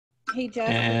Hey, Jeff.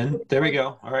 And there we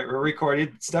go. All right, we're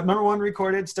recorded. Step number 1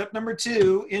 recorded. Step number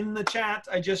 2, in the chat,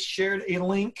 I just shared a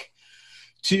link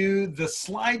to the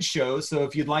slideshow. So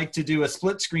if you'd like to do a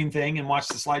split screen thing and watch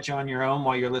the slideshow on your own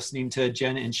while you're listening to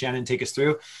Jen and Shannon take us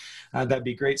through, that'd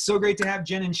be great. So great to have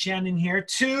Jen and Shannon here,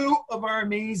 2 of our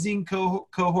amazing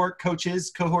cohort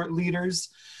coaches, cohort leaders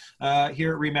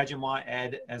here at Reimagine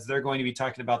WaEd, as they're going to be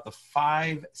talking about the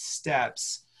 5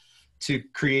 steps to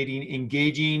creating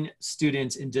engaging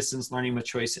students in distance learning with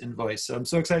choice and voice. So I'm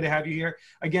so excited to have you here.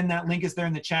 Again, that link is there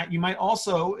in the chat. You might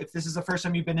also, if this is the first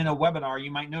time you've been in a webinar, you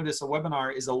might notice a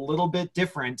webinar is a little bit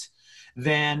different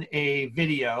than a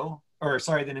video, or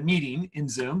sorry, than a meeting in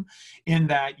Zoom, in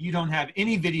that you don't have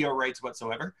any video rights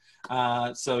whatsoever.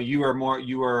 So you are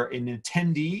an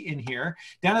attendee in here.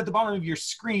 Down at the bottom of your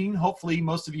screen, hopefully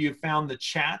most of you have found the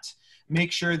chat.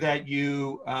 Make sure that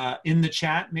you, in the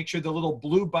chat, make sure the little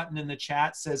blue button in the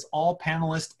chat says all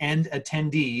panelists and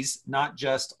attendees, not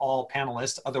just all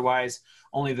panelists. Otherwise,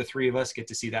 only the 3 of us get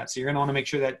to see that. So you're gonna wanna make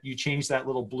sure that you change that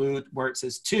little blue where it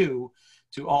says to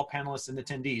all panelists and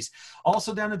attendees.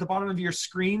 Also down at the bottom of your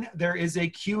screen, there is a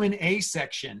Q&A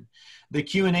section. The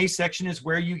Q&A section is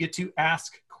where you get to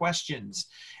ask questions.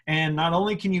 And not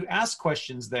only can you ask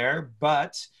questions there,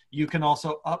 but you can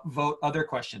also upvote other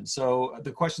questions. So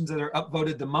the questions that are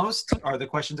upvoted the most are the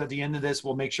questions at the end of this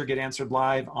we'll make sure get answered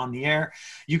live on the air.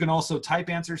 You can also type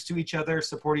answers to each other,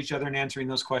 support each other in answering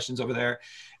those questions over there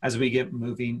as we get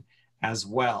moving as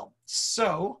well.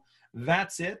 So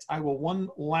that's it. I will one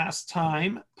last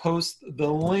time post the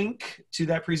link to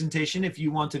that presentation if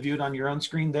you want to view it on your own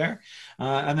screen there.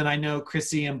 And then I know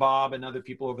Chrissy and Bob and other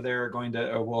people over there are going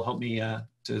to, or will help me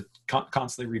to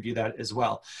constantly review that as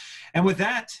well. And with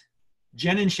that,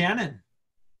 Jen and Shannon.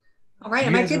 All right,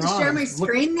 am I good to share my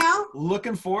screen now?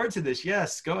 Looking forward to this.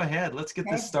 Yes, go ahead. Let's get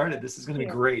this started. This is going to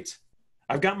be great.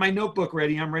 I've got my notebook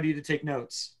ready. I'm ready to take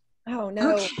notes. Oh,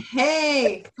 no.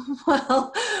 Okay.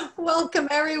 Well, welcome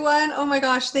everyone. Oh my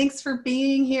gosh, thanks for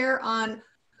being here on,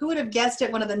 who would have guessed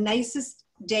it, one of the nicest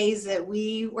days that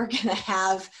we were going to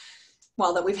have,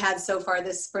 well, that we've had so far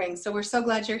this spring. So we're so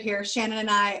glad you're here. Shannon and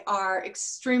I are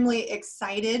extremely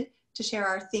excited to share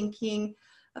our thinking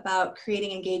about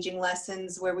creating engaging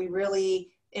lessons where we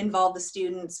really involve the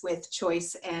students with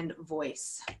choice and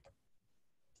voice.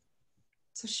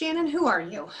 So Shannon, who are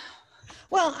you?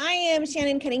 Well, I am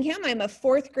Shannon Cunningham. I'm a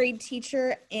 4th grade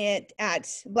teacher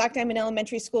at Black Diamond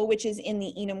Elementary School, which is in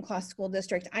the Enumclaw School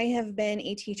District. I have been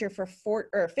a teacher for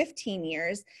 15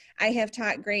 years. I have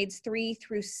taught grades 3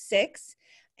 through 6,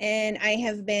 and I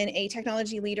have been a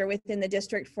technology leader within the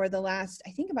district for the last,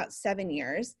 I think, about 7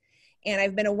 years. And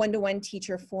I've been a one-to-one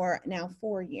teacher for now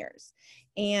 4 years.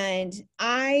 And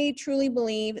I truly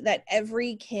believe that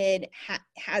every kid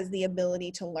has the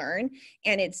ability to learn.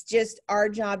 And it's just our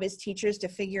job as teachers to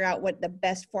figure out what the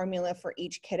best formula for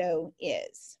each kiddo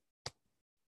is.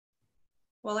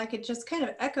 Well, I could just kind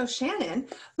of echo Shannon,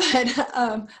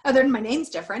 but other than my name's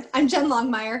different. I'm Jen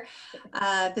Longmire.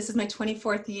 This is my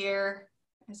 24th year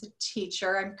as a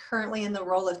teacher. I'm currently in the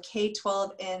role of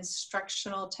K-12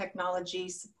 instructional technology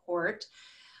support.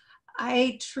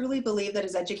 I truly believe that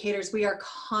as educators, we are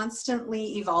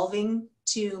constantly evolving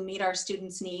to meet our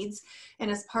students' needs.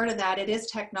 And as part of that, it is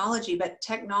technology, but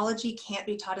technology can't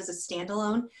be taught as a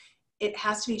standalone. It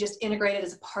has to be just integrated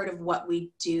as a part of what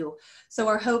we do. So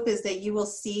our hope is that you will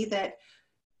see that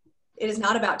it is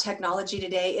not about technology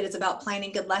today. It is about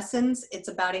planning good lessons. It's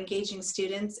about engaging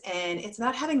students, and it's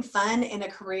about having fun in a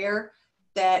career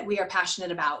that we are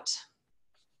passionate about.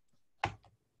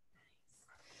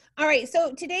 All right,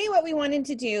 so today what we wanted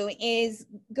to do is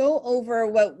go over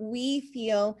what we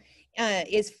feel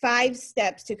is 5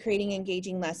 steps to creating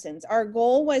engaging lessons. Our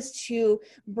goal was to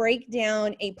break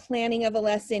down a planning of a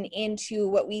lesson into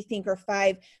what we think are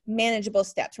 5 manageable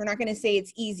steps. We're not going to say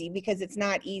it's easy because it's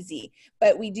not easy,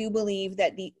 but we do believe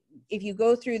that if you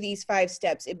go through these 5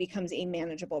 steps, it becomes a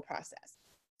manageable process.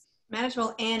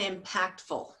 Manageable and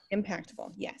impactful.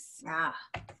 Impactful, yes. Yeah.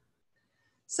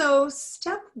 So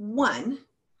step 1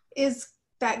 is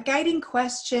that guiding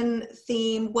question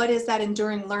theme. What is that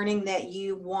enduring learning that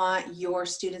you want your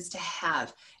students to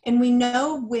have? And we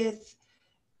know with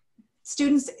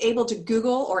students able to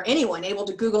Google, or anyone able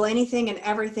to Google anything and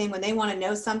everything when they want to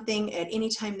know something at any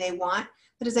time they want,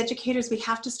 that as educators, we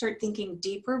have to start thinking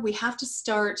deeper. We have to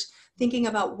start thinking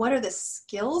about what are the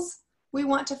skills we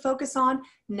want to focus on,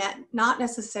 not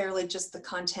necessarily just the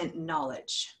content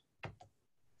knowledge.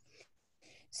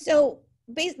 So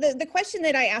the question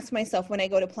that I ask myself when I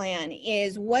go to plan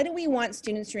is, what do we want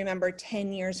students to remember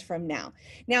 10 years from now?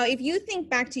 Now, if you think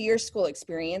back to your school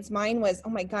experience, mine was, oh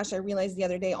my gosh, I realized the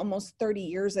other day, almost 30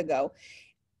 years ago.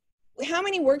 how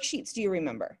many worksheets do you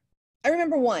remember? I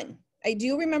remember one. I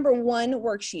do remember one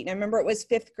worksheet. I remember it was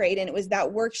 5th grade, and it was that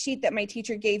worksheet that my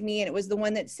teacher gave me, and it was the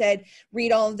one that said,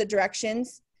 read all of the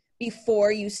directions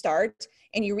before you start,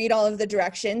 and you read all of the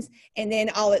directions, and then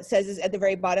all it says is at the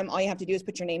very bottom, all you have to do is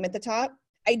put your name at the top.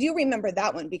 I do remember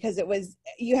that one because it was,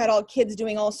 you had all kids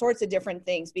doing all sorts of different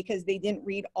things because they didn't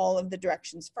read all of the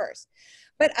directions first.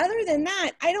 But other than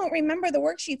that, I don't remember the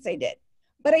worksheets I did.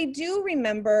 But I do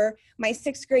remember my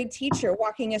 6th grade teacher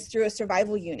walking us through a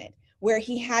survival unit where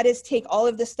he had us take all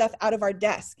of the stuff out of our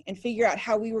desk and figure out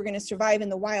how we were going to survive in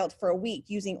the wild for a week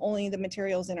using only the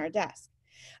materials in our desk.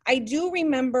 I do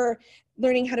remember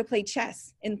learning how to play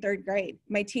chess in 3rd grade.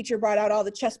 My teacher brought out all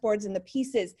the chessboards and the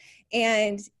pieces,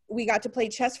 and we got to play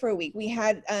chess for a week. We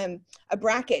had a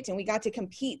bracket, and we got to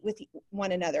compete with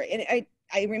one another. And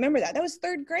I remember that. That was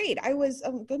 3rd grade. I was,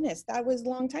 oh goodness, that was a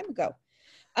long time ago.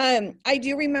 I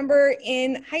do remember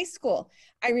in high school,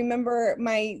 I remember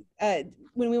my,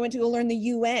 when we went to go learn the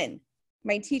UN,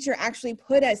 my teacher actually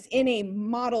put us in a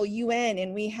model UN,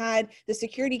 and we had the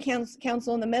Security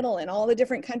Council in the middle and all the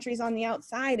different countries on the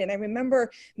outside. And I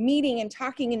remember meeting and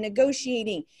talking and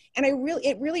negotiating, and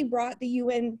it really brought the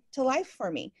UN to life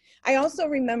for me. I also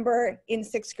remember in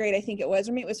 6th grade, I think it was,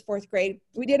 or maybe it was 4th grade,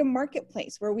 we did a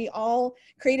marketplace where we all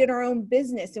created our own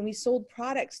business and we sold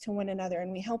products to one another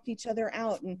and we helped each other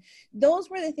out. And those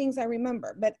were the things I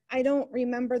remember, but I don't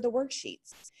remember the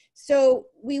worksheets. So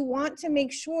we want to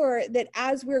make sure that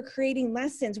as we're creating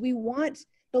lessons, we want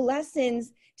the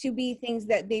lessons to be things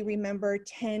that they remember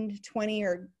 10, 20,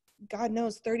 or God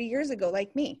knows, 30 years ago,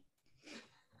 like me.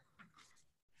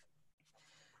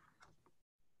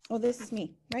 Oh, this is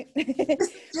me, right?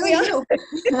 We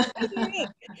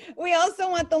also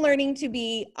want the learning to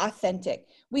be authentic.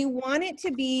 We want it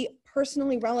to be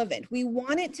personally relevant. We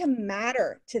want it to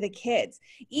matter to the kids.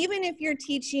 Even if you're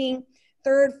teaching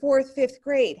 3rd, 4th, 5th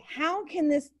grade, how can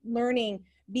this learning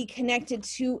be connected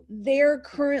to their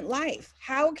current life?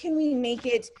 How can we make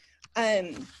it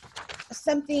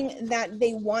something that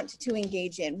they want to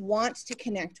engage in, want to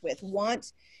connect with,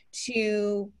 want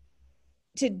to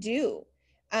do?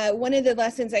 One of the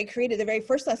lessons I created, the very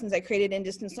first lessons I created in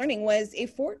distance learning, was a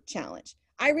fort challenge.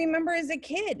 I remember as a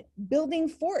kid building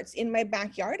forts in my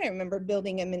backyard. I remember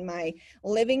building them in my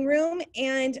living room,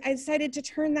 and I decided to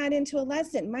turn that into a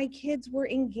lesson. My kids were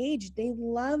engaged. They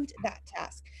loved that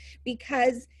task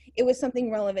because it was something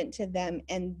relevant to them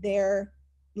and their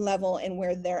level and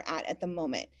where they're at the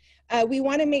moment. We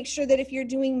want to make sure that if you're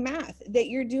doing math, that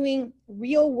you're doing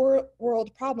real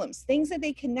world problems, things that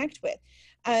they connect with.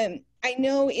 I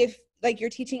know if like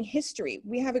you're teaching history,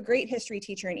 we have a great history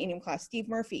teacher in Enum class, Steve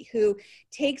Murphy, who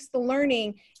takes the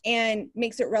learning and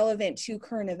makes it relevant to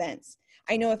current events.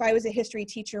 I know if I was a history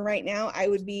teacher right now, I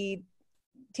would be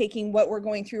taking what we're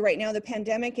going through right now, the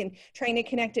pandemic, and trying to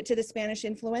connect it to the Spanish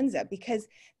influenza, because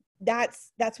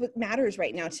that's what matters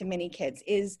right now to many kids,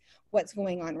 is what's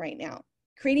going on right now.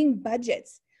 Creating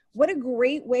budgets. What a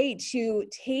great way to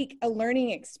take a learning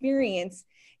experience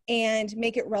and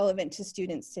make it relevant to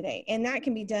students today. And that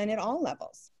can be done at all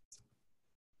levels.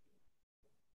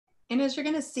 And as you're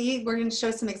going to see, we're going to show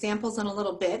some examples in a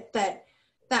little bit,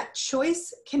 that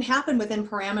choice can happen within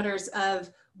parameters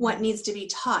of what needs to be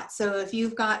taught. So if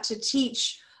you've got to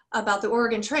teach about the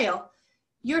Oregon Trail,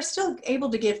 you're still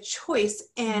able to give choice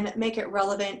and make it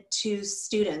relevant to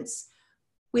students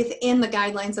within the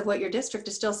guidelines of what your district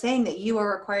is still saying that you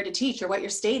are required to teach, or what your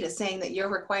state is saying that you're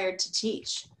required to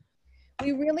teach.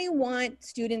 We really want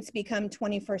students to become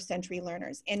 21st century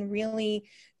learners and really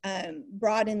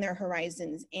broaden their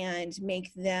horizons and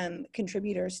make them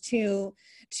contributors to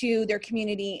their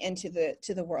community and to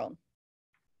the world.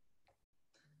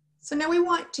 So now we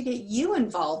want to get you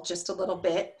involved just a little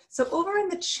bit. So over in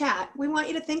the chat, we want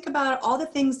you to think about all the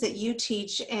things that you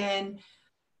teach, and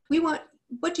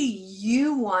what do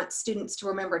you want students to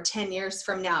remember 10 years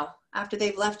from now after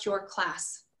they've left your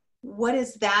class? What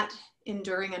is that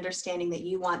enduring understanding that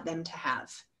you want them to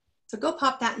have? So go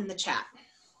pop that in the chat.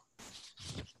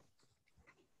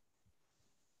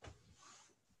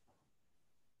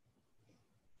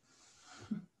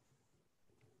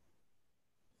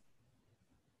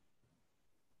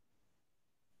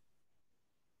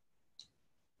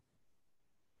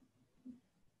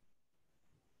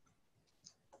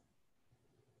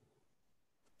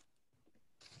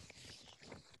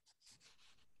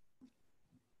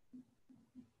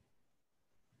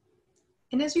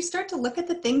 And as you start to look at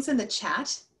the things in the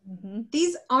chat,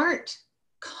 these aren't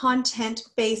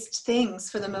content-based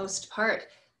things for the most part.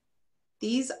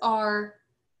 These are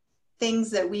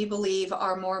things that we believe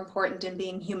are more important in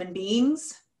being human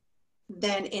beings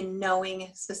than in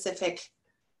knowing specific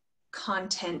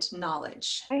content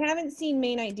knowledge. I haven't seen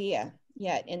main idea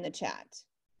yet in the chat.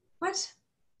 What?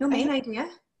 No main idea?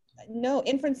 No,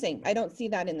 inferencing. I don't see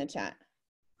that in the chat.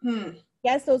 Hmm.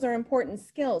 Yes, those are important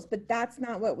skills, but that's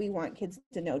not what we want kids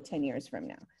to know 10 years from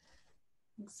now.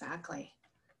 Exactly.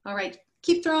 All right.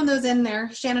 Keep throwing those in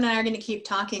there. Shannon and I are going to keep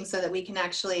talking so that we can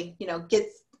actually, you know, get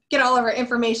all of our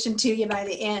information to you by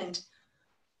the end.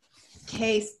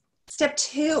 Okay. Step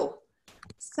 2,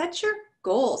 set your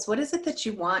goals. What is it that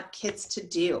you want kids to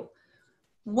do?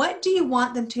 What do you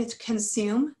want them to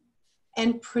consume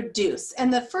and produce?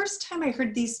 And the first time I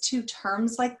heard these two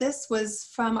terms like this was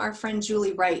from our friend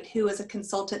Julie Wright, who was a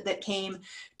consultant that came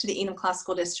to the Enumclaw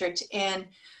School District. And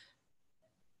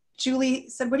Julie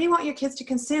said, what do you want your kids to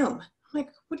consume? I'm like,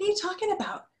 what are you talking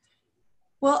about?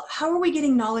 Well, how are we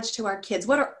getting knowledge to our kids?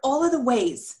 What are all of the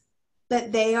ways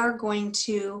that they are going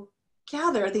to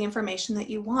gather the information that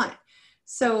you want?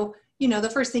 So, you know, the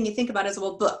first thing you think about is,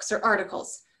 well, books or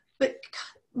articles. But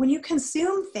when you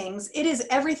consume things, it is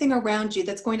everything around you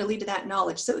that's going to lead to that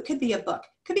knowledge. So it could be a book,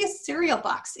 it could be a cereal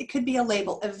box, it could be a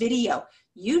label, a video,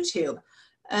 YouTube,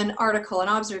 an article, an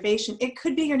observation. It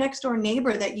could be your next door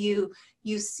neighbor that you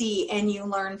see and you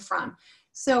learn from.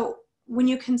 So when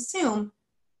you consume,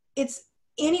 it's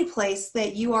any place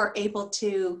that you are able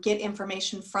to get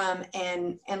information from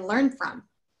and learn from.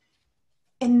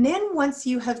 And then once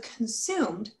you have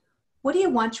consumed, what do you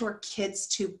want your kids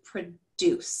to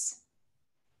produce?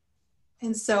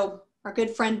 And so our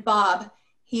good friend Bob,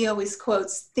 he always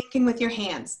quotes, thinking with your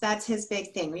hands. That's his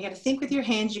big thing. You got to think with your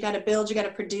hands, you got to build, you got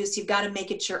to produce, you've got to make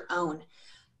it your own.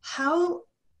 How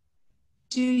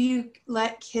do you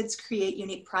let kids create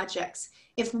unique projects?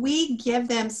 If we give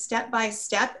them step by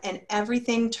step and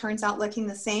everything turns out looking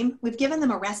the same, we've given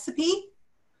them a recipe,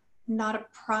 not a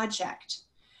project.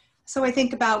 So I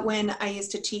think about when I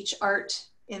used to teach art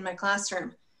in my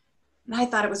classroom. And I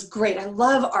thought it was great. I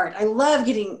love art. I love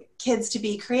getting kids to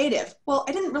be creative. Well,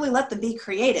 I didn't really let them be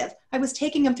creative. I was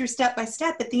taking them through step by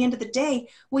step. At the end of the day,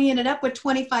 we ended up with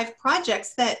 25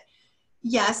 projects that,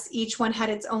 yes, each one had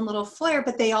its own little flair,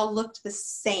 but they all looked the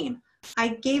same. I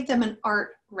gave them an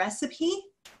art recipe.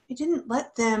 I didn't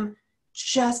let them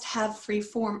just have free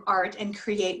form art and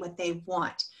create what they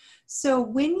want. So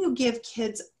when you give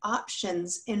kids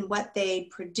options in what they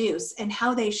produce and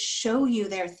how they show you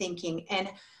their thinking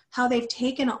and how they've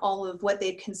taken all of what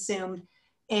they've consumed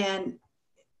and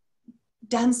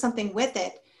done something with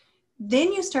it,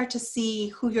 then you start to see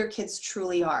who your kids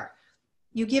truly are.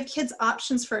 You give kids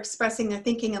options for expressing their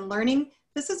thinking and learning.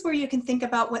 This is where you can think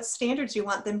about what standards you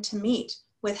want them to meet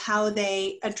with how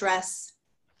they address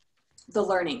the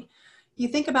learning. You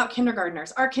think about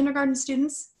kindergartners. Our kindergarten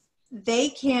students, they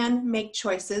can make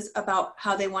choices about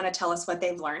how they want to tell us what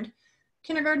they've learned.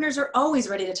 Kindergartners are always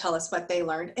ready to tell us what they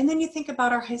learned. And then you think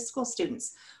about our high school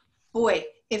students. Boy,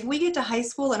 if we get to high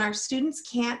school and our students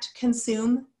can't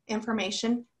consume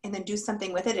information and then do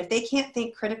something with it, if they can't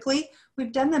think critically,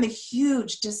 we've done them a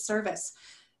huge disservice.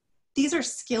 These are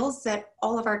skills that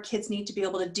all of our kids need to be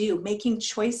able to do, making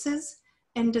choices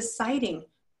and deciding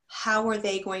how are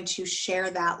they going to share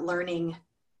that learning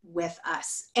with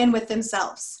us and with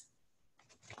themselves.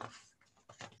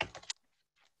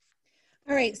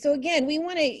 All right, so again, we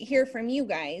want to hear from you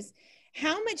guys.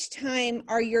 How much time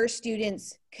are your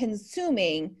students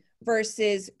consuming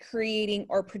versus creating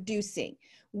or producing?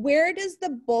 Where does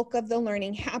the bulk of the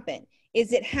learning happen?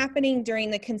 Is it happening during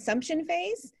the consumption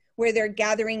phase, where they're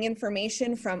gathering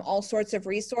information from all sorts of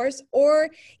resources, or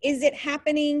is it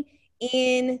happening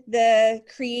in the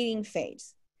creating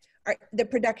phase, or the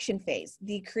production phase,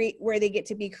 where they get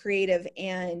to be creative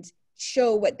and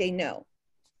show what they know?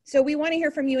 So we want to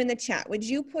hear from you in the chat. Would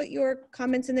you put your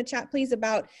comments in the chat, please,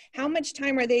 about how much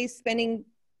time are they spending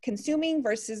consuming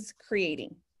versus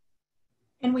creating?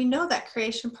 And we know that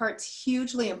creation part's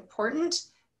hugely important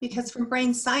because from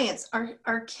brain science,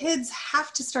 our kids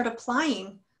have to start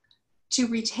applying to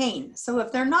retain. So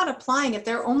if they're not applying, if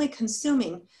they're only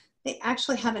consuming, they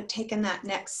actually haven't taken that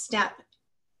next step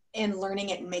in learning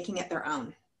it and making it their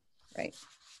own. Right.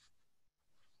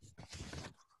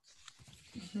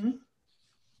 Mm-hmm.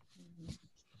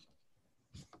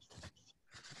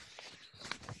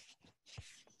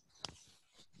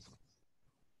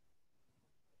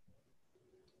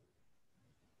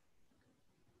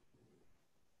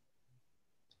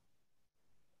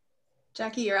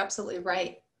 Jackie, you're absolutely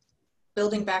right.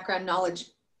 Building background knowledge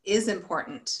is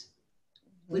important.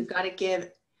 Mm-hmm. We've got to give,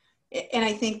 and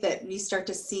I think that we start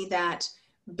to see that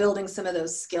building some of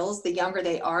those skills, the younger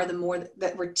they are, the more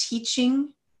that we're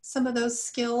teaching some of those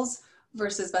skills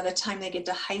versus by the time they get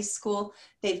to high school,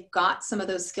 they've got some of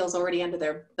those skills already under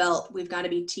their belt. We've got to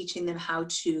be teaching them how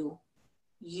to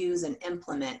use and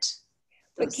implement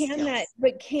But those skills.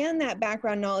 can that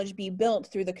background knowledge be built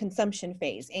through the consumption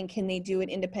phase? And can they do it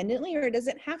independently, or does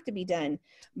it have to be done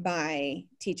by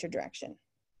teacher direction?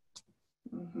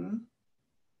 Mm-hmm.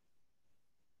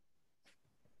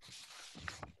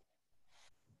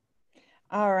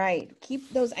 All right,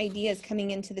 keep those ideas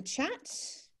coming into the chat.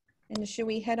 And should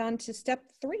we head on to step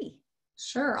 3?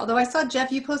 Sure. Although I saw,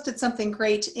 Jeff, you posted something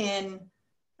great in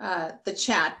the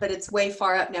chat, but it's way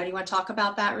far up now. Do you want to talk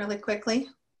about that really quickly?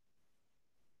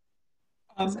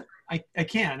 I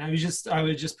can. I was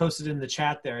just posted in the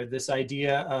chat there this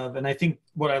idea of, and I think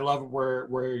what I love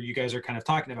where you guys are kind of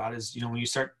talking about is, when you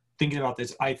start thinking about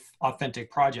this authentic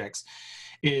projects,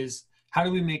 is how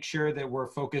do we make sure that we're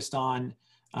focused on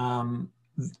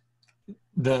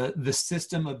the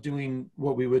system of doing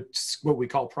what we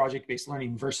call project-based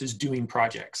learning versus doing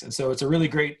projects. And so it's a really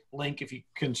great link if you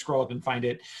can scroll up and find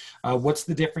it. What's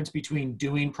the difference between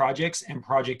doing projects and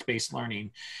project-based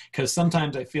learning? Because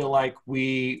sometimes I feel like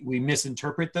we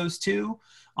misinterpret those two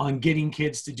on getting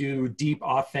kids to do deep,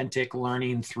 authentic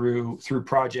learning through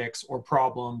projects or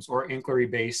problems or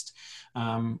inquiry-based.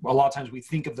 A lot of times we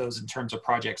think of those in terms of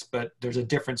projects, but there's a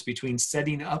difference between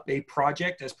setting up a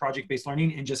project as project-based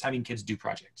learning and just having kids do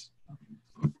projects.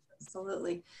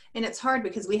 Absolutely. And it's hard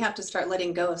because we have to start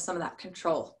letting go of some of that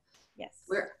control. Yes.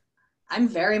 I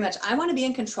want to be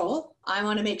in control. I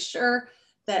want to make sure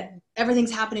that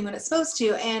everything's happening when it's supposed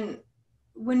to. And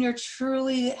when you're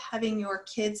truly having your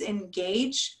kids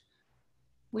engage,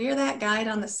 we're that guide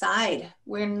on the side.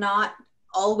 We're not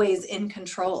always in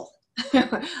control.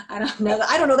 I don't know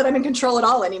that I'm in control at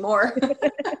all anymore.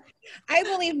 I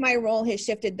believe my role has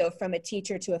shifted, though, from a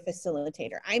teacher to a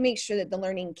facilitator. I make sure that the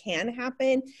learning can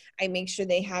happen. I make sure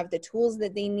they have the tools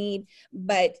that they need,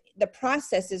 but the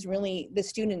process is really the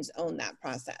students own that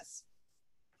process.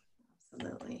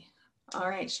 Absolutely. All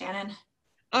right, Shannon.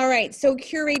 All right, so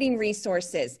curating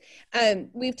resources.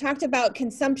 We've talked about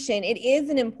consumption. It is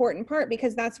an important part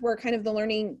because that's where kind of the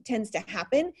learning tends to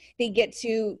happen. They get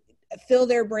to fill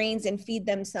their brains and feed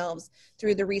themselves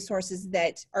through the resources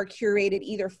that are curated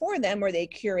either for them or they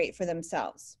curate for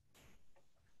themselves.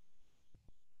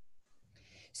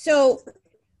 So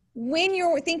when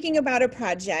you're thinking about a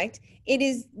project, it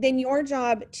is then your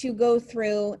job to go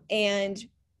through and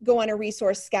go on a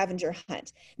resource scavenger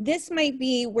hunt. This might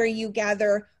be where you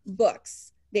gather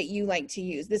books that you like to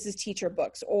use. This is teacher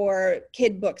books or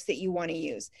kid books that you want to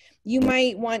use. You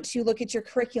might want to look at your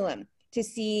curriculum to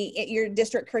see your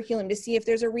district curriculum to see if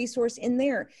there's a resource in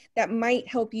there that might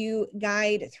help you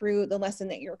guide through the lesson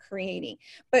that you're creating.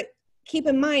 But keep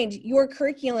in mind, your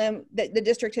curriculum that the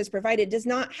district has provided does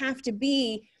not have to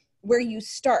be where you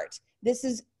start. This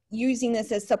is using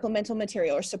this as supplemental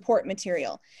material or support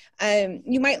material.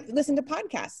 You might listen to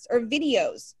podcasts or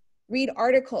videos, read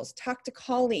articles, talk to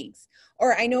colleagues.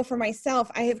 Or I know for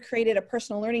myself, I have created a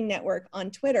personal learning network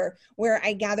on Twitter where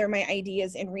I gather my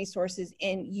ideas and resources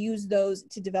and use those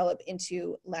to develop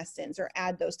into lessons or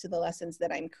add those to the lessons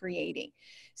that I'm creating.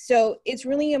 So it's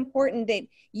really important that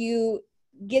you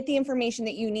get the information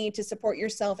that you need to support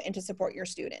yourself and to support your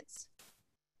students.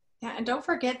 Yeah, and don't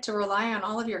forget to rely on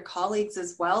all of your colleagues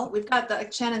as well. We've got,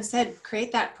 like Shannon said,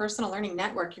 create that personal learning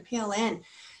network, your PLN.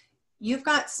 You've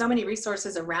got so many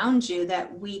resources around you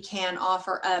that we can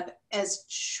offer up as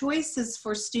choices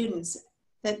for students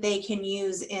that they can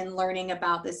use in learning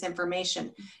about this information.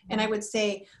 Mm-hmm. And I would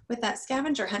say with that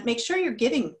scavenger hunt, make sure you're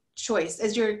giving choice.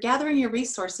 As you're gathering your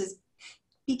resources,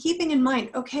 be keeping in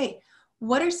mind, okay,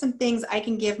 what are some things I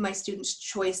can give my students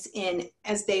choice in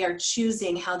as they are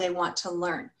choosing how they want to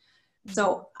learn?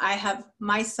 So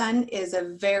my son is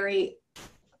a very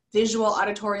visual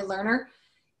auditory learner.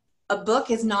 A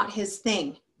book is not his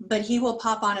thing, but he will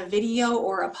pop on a video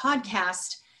or a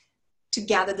podcast to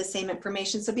gather the same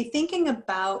information. So be thinking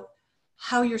about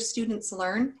how your students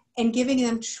learn and giving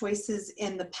them choices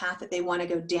in the path that they want to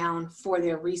go down for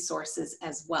their resources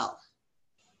as well.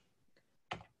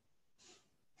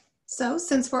 So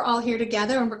since we're all here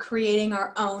together and we're creating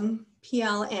our own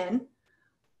PLN,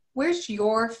 where's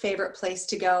your favorite place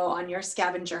to go on your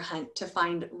scavenger hunt to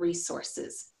find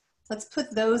resources? Let's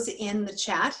put those in the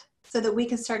chat so that we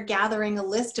can start gathering a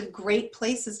list of great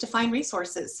places to find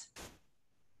resources.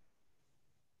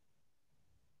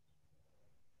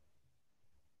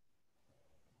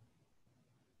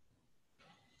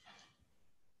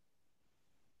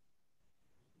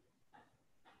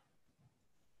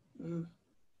 Mm.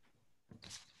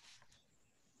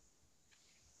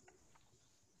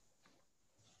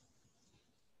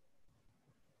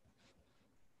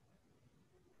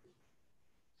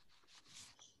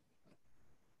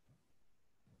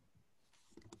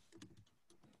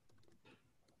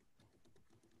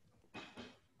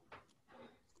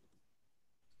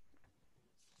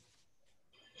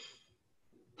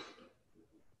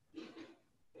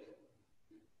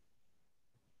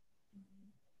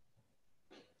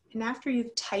 And after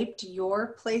you've typed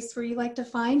your place where you like to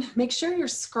find, make sure you're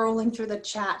scrolling through the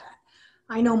chat.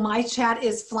 I know my chat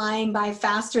is flying by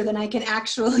faster than I can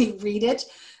actually read it.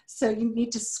 So you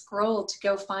need to scroll to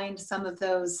go find some of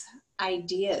those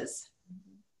ideas.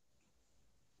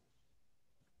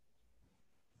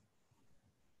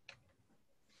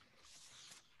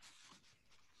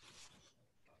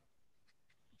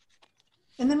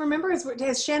 And then remember,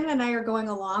 as Shannon and I are going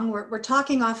along, we're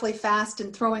talking awfully fast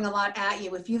and throwing a lot at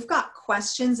you. If you've got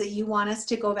questions that you want us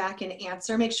to go back and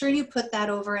answer, make sure you put that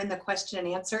over in the question and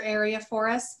answer area for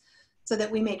us so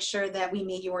that we make sure that we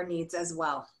meet your needs as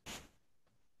well.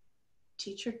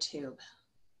 Teacher Tube.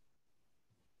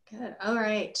 Good. All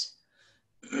right.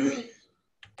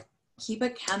 Keep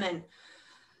it coming.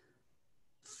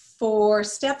 For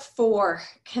step 4,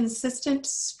 consistent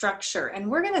structure. And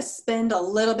we're going to spend a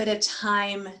little bit of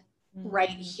time right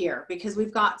here because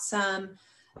we've got some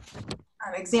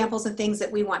examples of things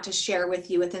that we want to share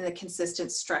with you within the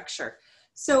consistent structure.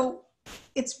 So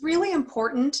it's really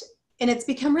important, and it's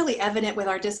become really evident with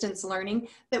our distance learning,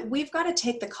 that we've got to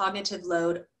take the cognitive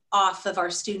load off of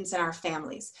our students and our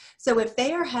families. So if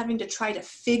they are having to try to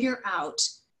figure out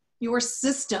your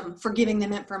system for giving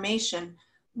them information,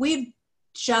 we've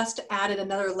just added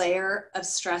another layer of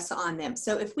stress on them.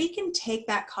 So if we can take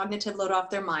that cognitive load off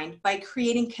their mind by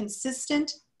creating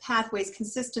consistent pathways,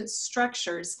 consistent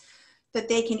structures that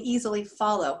they can easily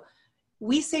follow,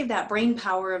 we save that brain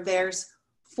power of theirs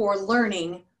for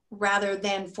learning rather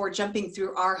than for jumping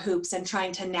through our hoops and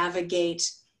trying to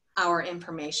navigate our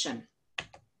information.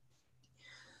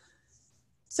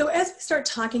 So as we start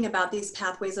talking about these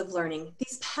pathways of learning,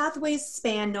 these pathways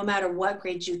span no matter what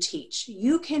grade you teach.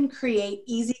 You can create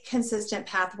easy, consistent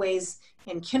pathways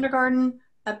in kindergarten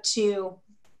up to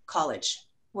college,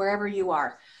 wherever you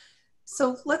are.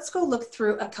 So let's go look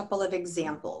through a couple of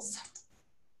examples.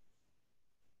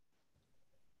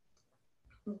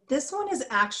 This one is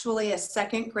actually a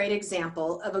 2nd grade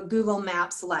example of a Google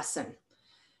Maps lesson.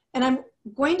 And I'm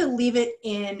going to leave it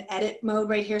in edit mode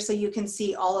right here so you can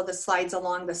see all of the slides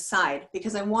along the side,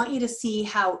 because I want you to see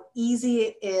how easy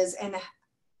it is and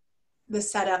the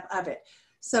setup of it.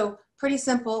 So pretty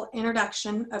simple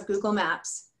introduction of Google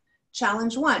Maps.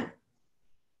 Challenge 1,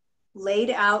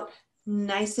 laid out,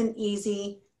 nice and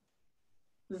easy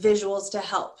visuals to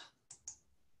help.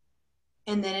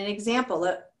 And then an example,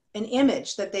 an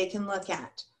image that they can look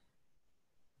at.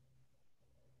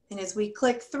 And as we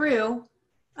click through,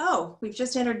 oh, we've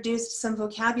just introduced some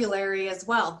vocabulary as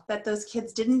well, that those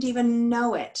kids didn't even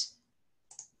know it.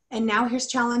 And now here's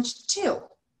challenge 2.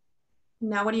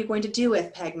 Now what are you going to do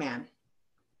with Pegman?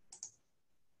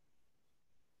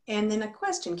 And then a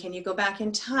question, can you go back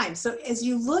in time? So as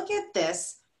you look at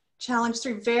this, challenge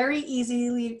 3, very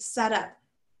easily set up.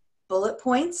 Bullet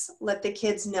points, let the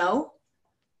kids know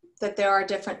that there are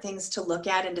different things to look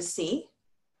at and to see.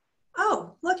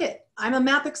 Oh, look it, I'm a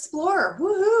map explorer,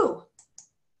 woohoo.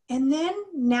 And then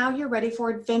now you're ready for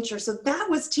adventure. So that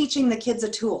was teaching the kids a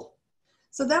tool.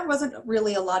 So that wasn't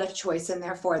really a lot of choice in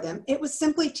there for them. It was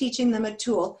simply teaching them a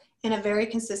tool in a very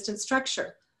consistent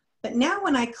structure. But now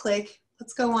when I click,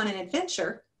 let's go on an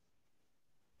adventure,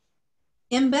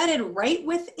 embedded right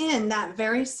within that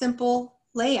very simple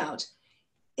layout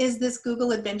is this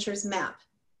Google Adventures map.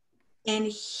 And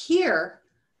here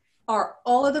are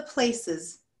all of the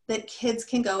places that kids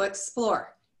can go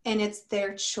explore. And it's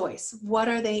their choice. What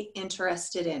are they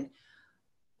interested in?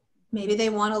 Maybe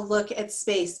they want to look at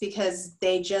space because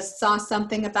they just saw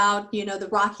something about, you know, the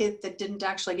rocket that didn't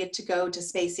actually get to go to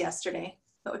space yesterday.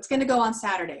 So it's going to go on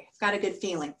Saturday. I've got a good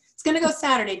feeling. It's going to go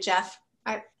Saturday, Jeff.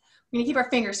 We're going to keep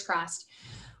our fingers crossed.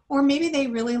 Or maybe they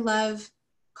really love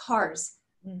cars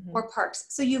or parks.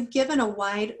 So you've given a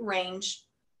wide range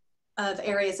of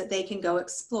areas that they can go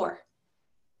explore.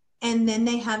 And then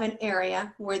they have an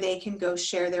area where they can go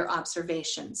share their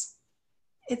observations.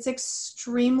 It's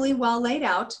extremely well laid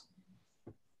out,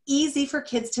 easy for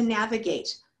kids to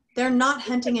navigate. They're not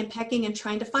hunting and pecking and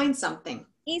trying to find something.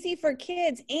 Easy for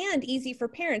kids and easy for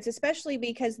parents, especially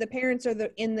because the parents are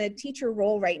in the teacher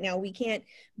role right now. We can't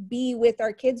be with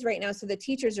our kids right now, so the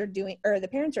teachers are doing, or the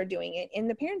parents are doing it, and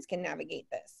the parents can navigate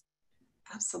this.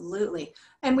 Absolutely.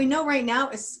 And we know right now,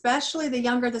 especially the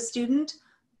younger the student,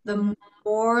 the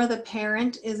more the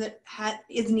parent is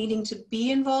needing to be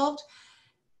involved.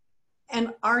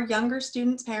 And our younger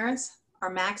students' parents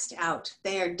are maxed out.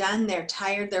 They are done, they're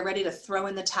tired, they're ready to throw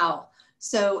in the towel.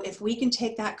 So if we can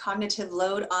take that cognitive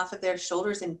load off of their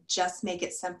shoulders and just make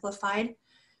it simplified,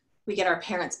 we get our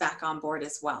parents back on board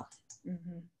as well.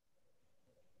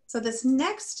 So this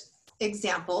next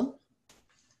example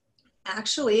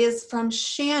actually is from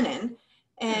Shannon.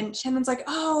 And Shannon's like,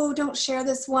 oh, don't share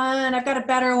this one. I've got a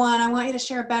better one. I want you to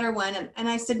share a better one. And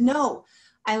I said, no,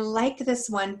 I like this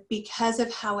one because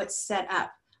of how it's set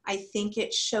up. I think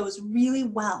it shows really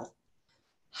well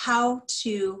how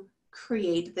to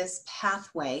create this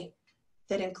pathway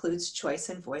that includes choice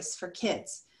and voice for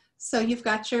kids. So you've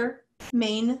got your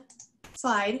main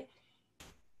slide.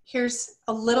 Here's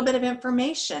a little bit of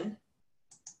information.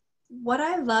 What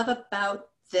I love about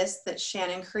this that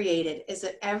Shannon created is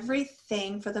that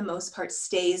everything for the most part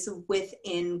stays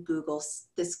within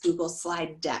this Google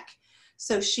slide deck.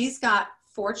 So she's got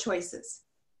 4 choices.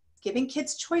 Giving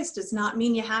kids choice does not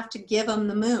mean you have to give them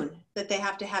the moon, that they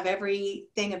have to have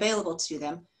everything available to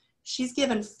them. She's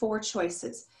given 4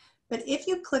 choices. But if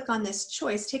you click on this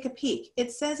choice, take a peek.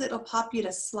 It says it'll pop you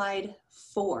to slide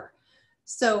 4.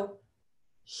 So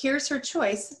here's her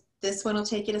choice. This one will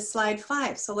take you to slide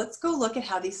 5. So let's go look at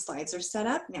how these slides are set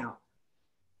up now.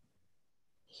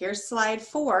 Here's slide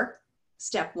 4,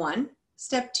 step 1,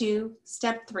 step 2,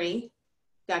 step 3.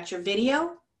 Got your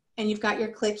video, and you've got your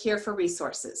click here for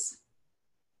resources.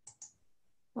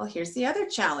 Well, here's the other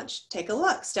challenge. Take a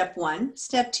look. Step 1,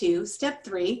 step 2, step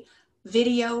 3,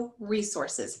 video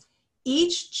resources.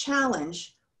 Each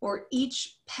challenge or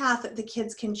each path that the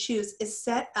kids can choose is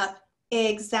set up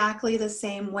exactly the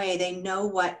same way. They know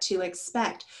what to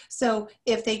expect. So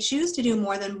if they choose to do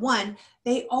more than one,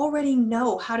 they already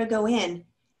know how to go in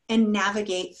and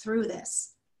navigate through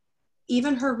this.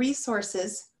 Even her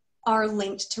resources are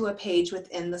linked to a page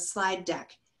within the slide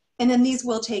deck. And then these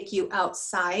will take you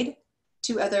outside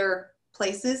to other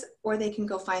places, or they can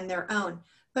go find their own.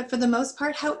 But for the most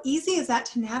part, how easy is that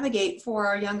to navigate for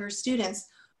our younger students,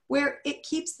 where it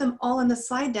keeps them all in the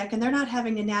slide deck and they're not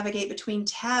having to navigate between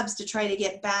tabs to try to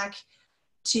get back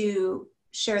to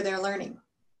share their learning.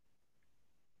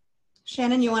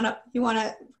 Shannon, you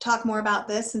wanna talk more about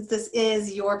this, since this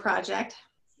is your project?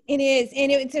 It is,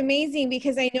 and it's amazing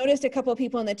because I noticed a couple of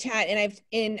people in the chat, and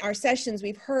in our sessions,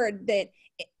 we've heard that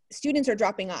students are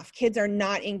dropping off. Kids are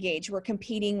not engaged. We're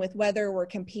competing with weather. We're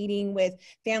competing with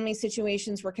family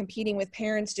situations. We're competing with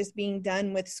parents just being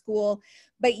done with school.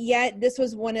 But yet this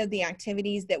was one of the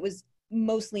activities that was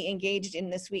mostly engaged in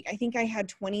this week. I think I had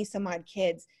 20 some odd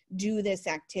kids do this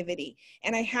activity.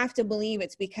 And I have to believe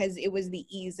it's because it was the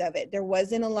ease of it. There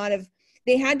wasn't a lot of,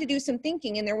 they had to do some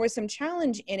thinking and there was some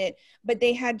challenge in it, but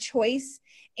they had choice,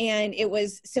 and it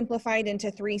was simplified into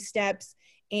 3 steps,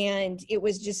 and it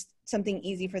was just something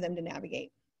easy for them to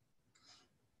navigate.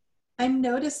 I'm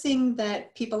noticing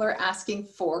that people are asking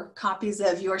for copies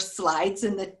of your slides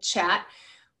in the chat.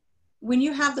 When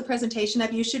you have the presentation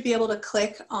up, you should be able to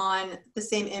click on the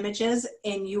same images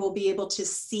and you will be able to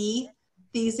see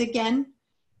these again.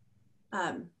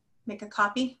 Make a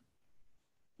copy.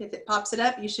 If it pops it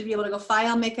up, you should be able to go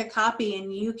file, make a copy,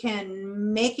 and you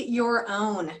can make it your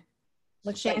own.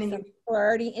 Shannon, we're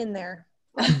already in there.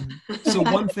 So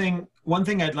one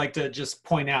thing I'd like to just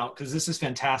point out, because this is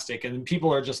fantastic and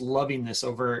people are just loving this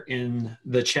over in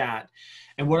the chat.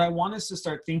 And what I want us to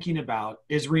start thinking about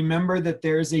is, remember that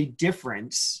there's a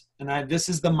difference. And this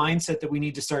is the mindset that we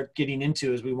need to start getting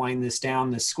into as we wind this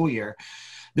down this school year.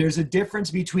 There's a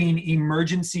difference between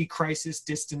emergency crisis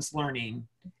distance learning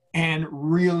and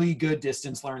really good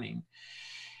distance learning.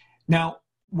 Now,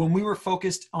 when we were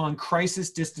focused on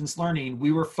crisis distance learning,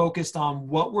 we were focused on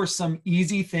what were some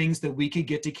easy things that we could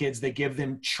get to kids that give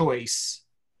them choice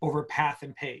over path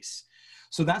and pace.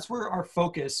 So that's where our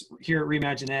focus here at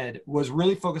Reimagine Ed was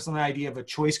really focused on the idea of a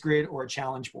choice grid or a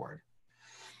challenge board.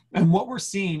 And what we're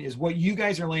seeing is what you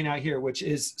guys are laying out here, which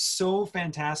is so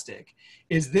fantastic,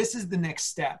 is this is the next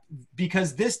step,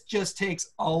 because this just takes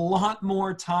a lot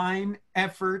more time,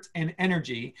 effort, and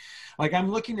energy. Like,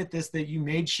 I'm looking at this that you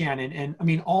made, Shannon, and I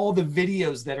mean, all the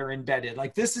videos that are embedded,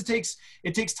 like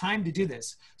it takes time to do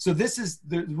this. So this is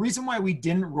the reason why we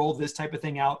didn't roll this type of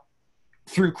thing out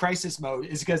through crisis mode,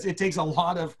 is because it takes a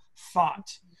lot of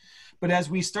thought. But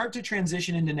as we start to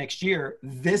transition into next year,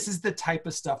 this is the type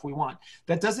of stuff we want.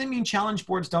 That doesn't mean challenge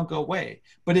boards don't go away,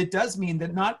 but it does mean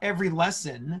that not every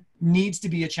lesson needs to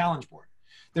be a challenge board.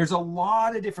 There's a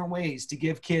lot of different ways to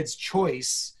give kids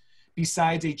choice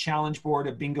besides a challenge board,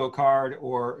 a bingo card,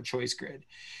 or a choice grid.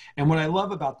 And what I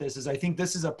love about this is I think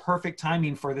this is a perfect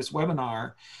timing for this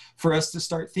webinar for us to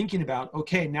start thinking about,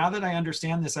 okay, now that I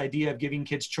understand this idea of giving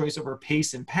kids choice over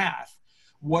pace and path,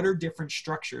 what are different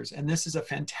structures? And this is a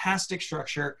fantastic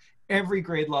structure, every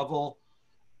grade level,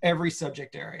 every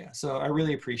subject area. So I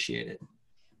really appreciate it.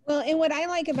 Well, and what I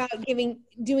like about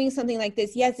doing something like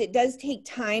this, yes, it does take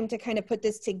time to kind of put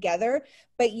this together,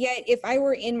 but yet if I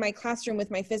were in my classroom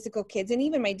with my physical kids and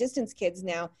even my distance kids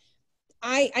now,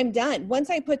 I'm done. Once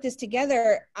I put this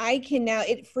together, I can now,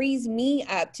 it frees me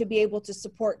up to be able to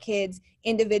support kids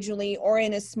individually or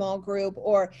in a small group,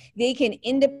 or they can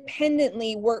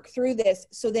independently work through this.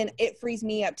 So then it frees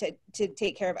me up to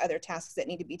take care of other tasks that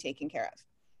need to be taken care of.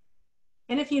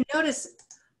 And if you notice,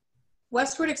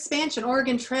 Westward Expansion,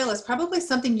 Oregon Trail is probably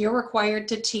something you're required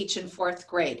to teach in 4th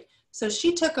grade. So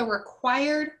she took a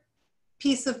required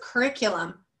piece of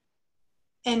curriculum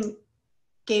and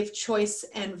gave choice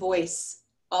and voice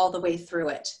all the way through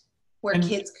it, where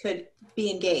kids could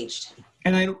be engaged.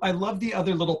 And I love the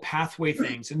other little pathway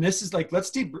things. And this is like,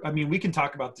 I mean, we can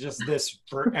talk about just this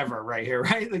forever right here,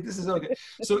 right? Like this is okay.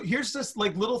 So here's just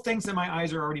like little things that my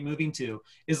eyes are already moving to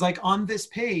is like on this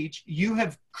page, you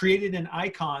have created an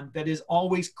icon that is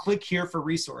always click here for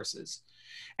resources.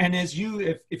 And as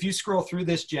if you scroll through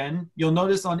this, Jen, you'll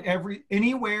notice on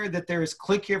anywhere that there is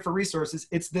click here for resources,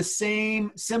 it's the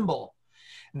same symbol.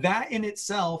 That in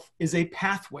itself is a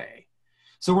pathway.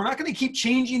 So we're not going to keep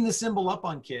changing the symbol up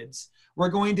on kids. We're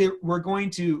going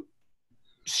to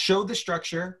show the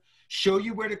structure, show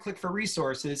you where to click for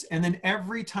resources, and then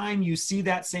every time you see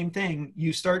that same thing,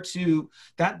 you start to,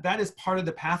 that is part of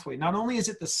the pathway. Not only is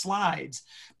it the slides,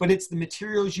 but it's the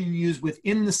materials you use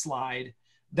within the slide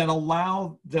that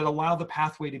allow the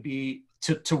pathway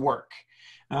to work.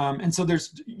 And so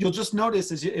you'll just notice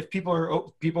as if people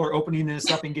are opening this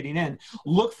up and getting in,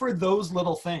 look for those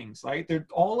little things, right?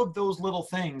 All of those little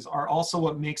things are also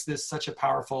what makes this such a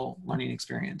powerful learning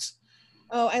experience.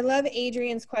 Oh, I love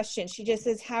Adrian's question. She just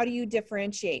says, how do you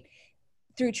differentiate?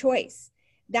 Through choice.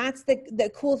 That's the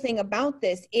cool thing about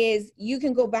this is you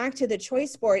can go back to the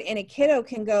choice board and a kiddo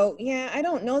can go, yeah, I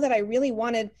don't know that I really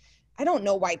wanted, I don't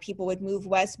know why people would move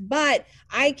west, but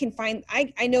I can find,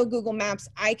 I know Google Maps,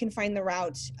 I can find the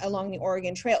route along the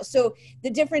Oregon Trail. So the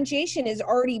differentiation is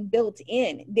already built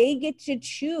in. They get to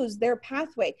choose their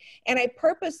pathway. And I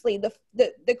purposely,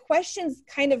 the questions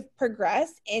kind of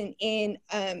progress in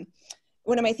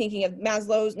what am I thinking of?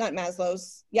 Maslow's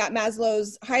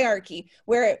hierarchy,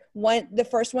 where the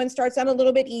first one starts out a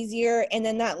little bit easier. And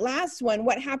then that last one,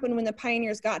 what happened when the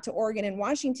pioneers got to Oregon and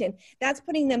Washington, that's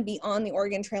putting them beyond the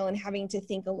Oregon Trail and having to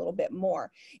think a little bit more.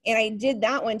 And I did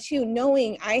that one too,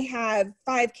 knowing I have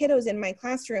 5 kiddos in my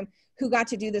classroom who got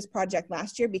to do this project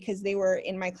last year because they were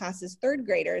in my class as 3rd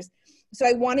graders. So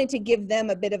I wanted to give them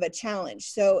a bit of a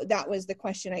challenge. So that was the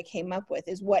question I came up with,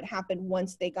 is what happened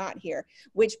once they got here,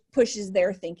 which pushes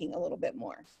their thinking a little bit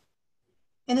more.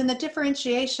 And then the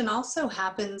differentiation also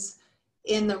happens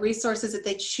in the resources that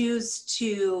they choose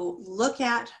to look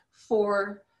at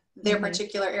for their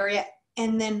particular area,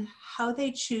 and then how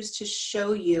they choose to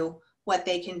show you what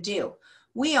they can do.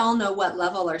 We all know what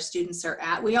level our students are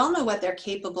at. We all know what they're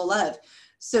capable of.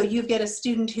 So you get a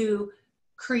student who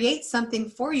create something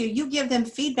for you, you give them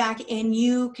feedback and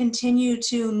you continue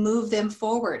to move them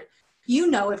forward.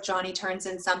 You know if Johnny turns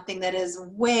in something that is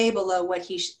way below what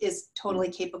he is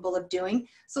totally capable of doing.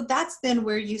 So that's then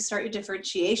where you start your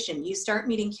differentiation. You start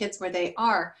meeting kids where they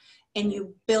are and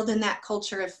you build in that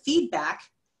culture of feedback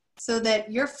so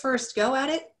that your first go at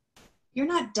it, you're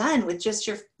not done with just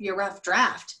your rough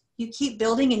draft. You keep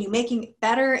building and you making it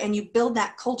better and you build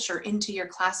that culture into your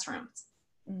classrooms.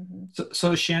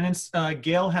 So Shannon,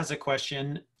 Gail has a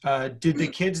question. Did the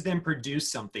kids then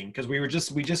produce something? Because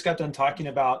we just got done talking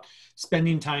about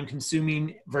spending time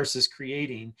consuming versus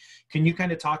creating. Can you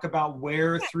kind of talk about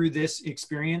where through this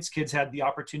experience kids had the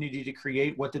opportunity to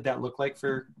create? What did that look like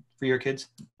for your kids?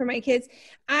 For my kids,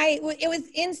 it was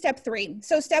in step 3.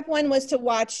 So step 1 was to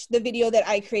watch the video that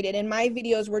I created, and my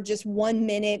videos were just 1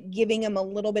 minute, giving them a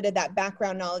little bit of that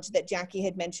background knowledge that Jackie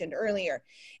had mentioned earlier.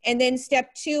 And then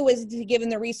step 2 was to give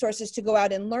them the resources to go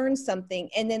out and learn something.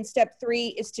 And then step 3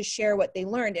 is to share what they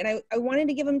learned. And I wanted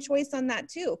to give them choice on that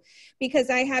too, because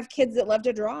I have kids that love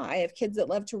to draw, I have kids that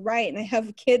love to write, and I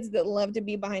have kids that love to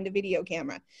be behind a video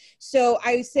camera. So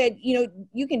I said,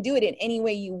 you can do it in any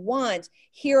way you want.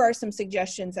 Here are some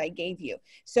suggestions I gave you.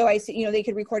 So I said, they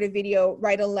could record a video,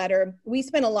 write a letter. We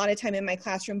spent a lot of time in my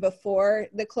classroom before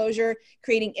the closure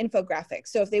creating infographics.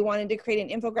 So if they wanted to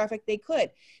create an infographic, they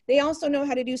could. They also know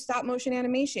how to do stop motion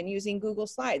animation using Google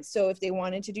Slides. So if they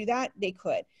wanted to do that, they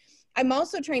could. I'm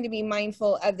also trying to be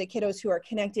mindful of the kiddos who are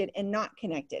connected and not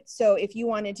connected. So if you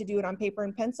wanted to do it on paper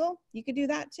and pencil, you could do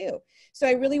that too. So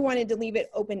I really wanted to leave it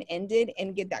open-ended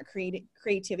and get that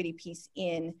creativity piece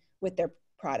in with their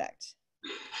product.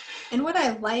 And what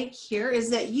I like here is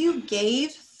that you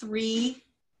gave 3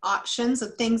 options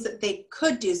of things that they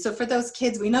could do. So for those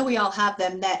kids, we know we all have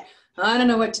them that, I don't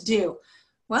know what to do.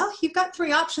 Well, you've got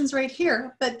 3 options right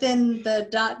here, but then the ...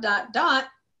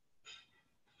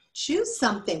 choose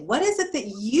something. What is it that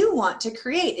you want to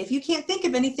create? If you can't think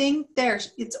of anything,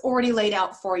 it's already laid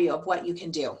out for you of what you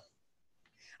can do.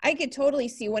 I could totally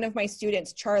see one of my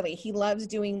students, Charlie, he loves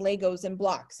doing Legos and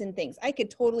blocks and things. I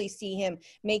could totally see him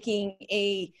making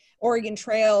a Oregon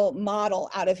Trail model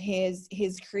out of his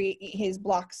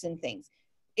blocks and things.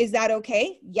 Is that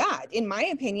okay? Yeah, in my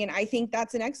opinion, I think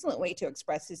that's an excellent way to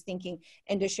express his thinking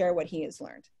and to share what he has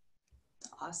learned.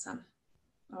 Awesome.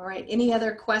 All right, any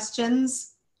other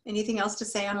questions? Anything else to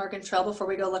say on Oregon Trail before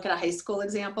we go look at a high school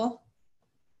example?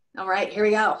 All right, here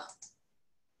we go.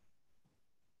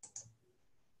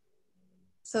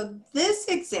 So this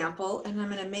example, and I'm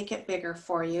going to make it bigger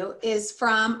for you, is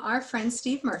from our friend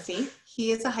Steve Murphy.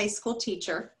 He is a high school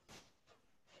teacher.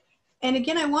 And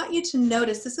again, I want you to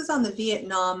notice this is on the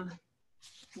Vietnam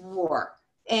War.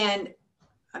 And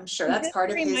I'm sure that's Just part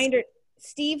a of reminder, his...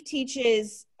 Steve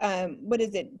teaches, what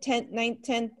is it, 10th, 9th,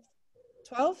 10th,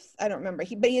 12th? I don't remember.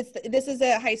 This is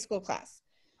a high school class.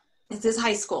 This is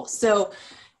high school. So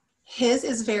his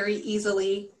is very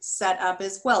easily set up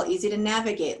as well, easy to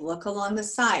navigate. Look along the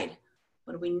side.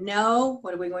 What do we know?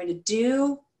 What are we going to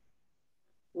do?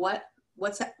 What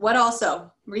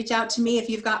also? Reach out to me if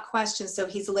you've got questions. So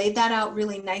he's laid that out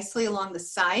really nicely along the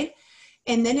side.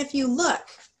 And then if you look,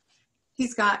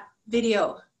 he's got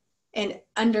video, and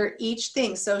under each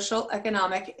thing, social,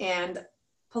 economic, and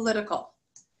political.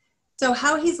 So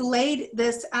how he's laid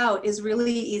this out is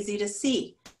really easy to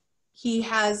see. He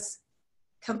has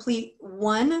complete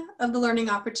one of the learning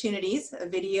opportunities, a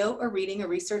video, a reading, a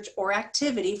research, or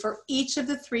activity for each of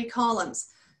the 3 columns.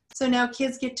 So now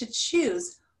kids get to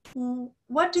choose,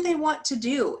 what do they want to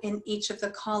do in each of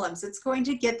the columns? It's going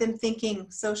to get them thinking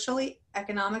socially,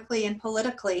 economically, and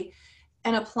politically,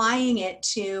 and applying it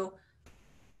to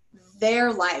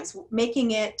their lives,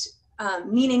 making it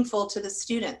meaningful to the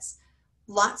students.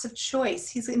 Lots of choice.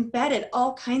 He's embedded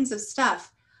all kinds of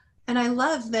stuff. And I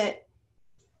love that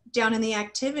down in the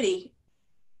activity,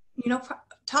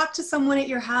 talk to someone at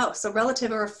your house, a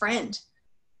relative or a friend.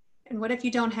 And what if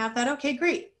you don't have that? Okay,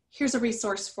 great. Here's a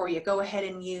resource for you. Go ahead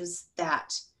and use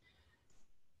that.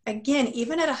 Again,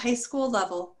 even at a high school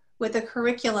level, with a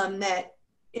curriculum that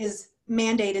is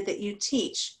mandated that you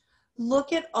teach,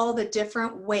 look at all the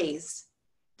different ways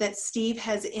that Steve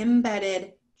has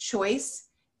embedded choice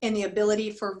and the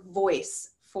ability for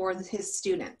voice for his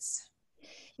students.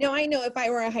 Now, I know if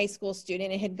I were a high school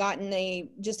student and had gotten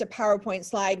just a PowerPoint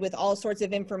slide with all sorts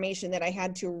of information that I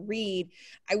had to read,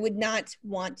 I would not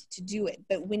want to do it.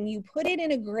 But when you put it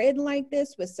in a grid like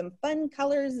this with some fun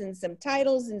colors and some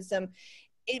titles and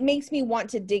it makes me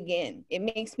want to dig in. It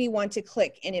makes me want to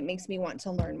click, and it makes me want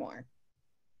to learn more.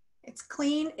 It's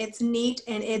clean, it's neat,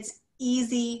 and it's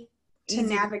easy to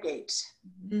navigate.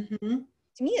 Mm-hmm.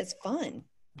 To me, it's fun.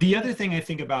 The other thing I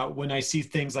think about when I see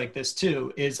things like this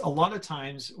too is a lot of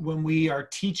times when we are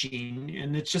teaching,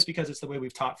 and it's just because it's the way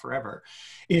we've taught forever,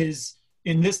 is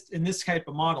in this type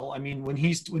of model. I mean, when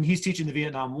he's teaching the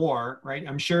Vietnam War, right?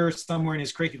 I'm sure somewhere in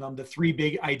his curriculum, the 3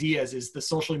 big ideas is the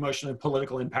social, emotional, and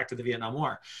political impact of the Vietnam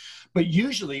War. But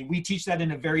usually we teach that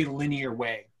in a very linear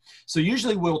way. So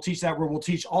usually we'll teach that where we'll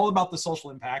teach all about the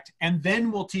social impact, and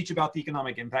then we'll teach about the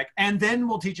economic impact, and then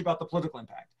we'll teach about the political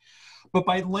impact. But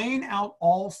by laying out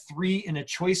all 3 in a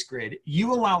choice grid,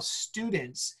 you allow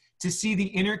students to see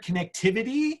the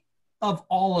interconnectivity of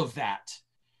all of that.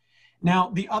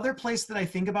 Now, the other place that I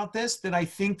think about this, that I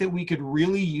think that we could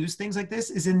really use things like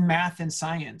this, is in math and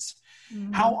science.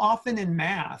 Mm-hmm. How often in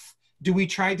math do we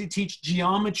try to teach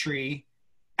geometry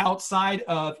outside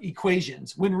of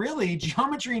equations, when really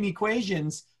geometry and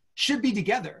equations should be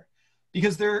together,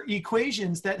 because they're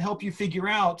equations that help you figure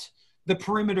out the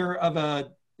perimeter of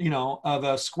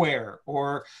a square,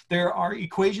 or there are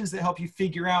equations that help you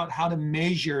figure out how to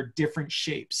measure different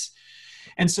shapes.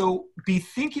 And so be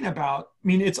thinking about, I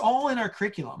mean, it's all in our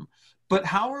curriculum, but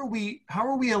how are we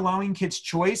allowing kids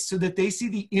choice so that they see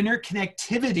the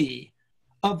interconnectivity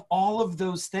of all of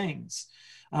those things?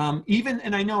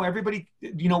 And I know everybody,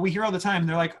 we hear all the time,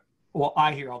 they're like, well,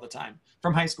 I hear all the time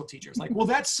from high school teachers, like, well,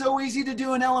 that's so easy to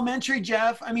do in elementary,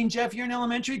 Jeff. I mean, Jeff, you're an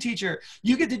elementary teacher.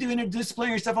 You get to do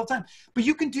interdisciplinary stuff all the time, but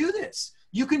you can do this.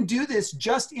 You can do this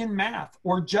just in math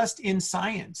or just in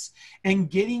science, and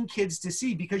getting kids to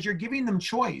see, because you're giving them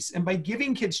choice. And by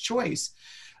giving kids choice,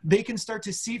 they can start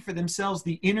to see for themselves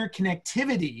the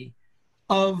interconnectivity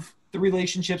of the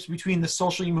relationships between the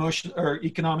social, emotional, or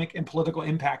economic and political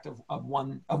impact of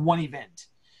one event.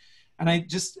 And I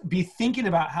just be thinking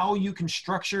about how you can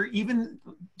structure, even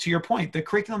to your point, the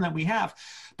curriculum that we have,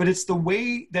 but it's the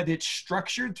way that it's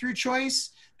structured through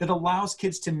choice that allows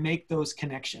kids to make those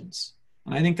connections.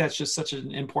 And I think that's just such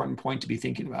an important point to be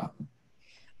thinking about.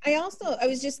 I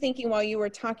was just thinking while you were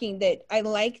talking that I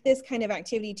like this kind of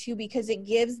activity too, because it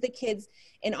gives the kids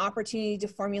an opportunity to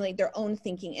formulate their own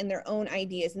thinking and their own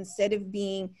ideas instead of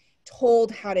being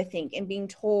told how to think and being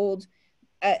told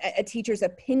a teacher's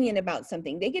opinion about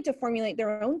something. They get to formulate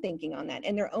their own thinking on that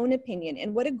and their own opinion.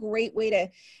 And what a great way to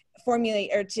formulate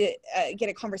or to get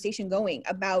a conversation going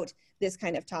about this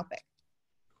kind of topic.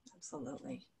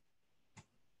 Absolutely.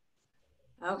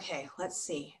 Okay, let's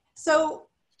see. So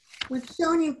we've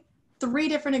shown you 3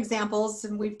 different examples,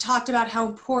 and we've talked about how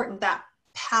important that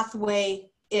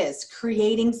pathway is,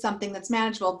 creating something that's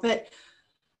manageable. But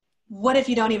what if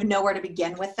you don't even know where to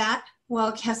begin with that?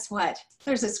 Well, guess what?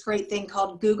 There's this great thing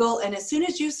called Google, and as soon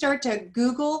as you start to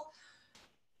Google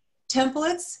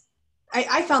templates,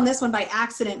 I found this one by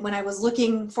accident when I was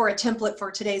looking for a template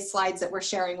for today's slides that we're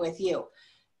sharing with you.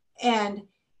 And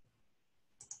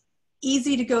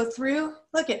easy to go through.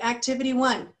 Look at activity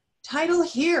 1. Title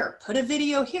here, put a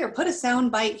video here, put a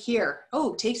sound bite here.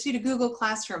 Oh, takes you to Google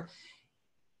Classroom.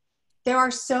 There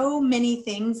are so many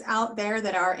things out there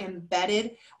that are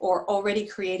embedded or already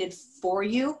created for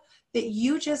you that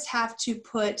you just have to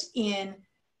put in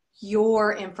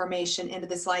your information into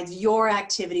the slides, your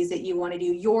activities that you want to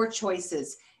do, your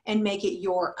choices, and make it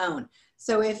your own.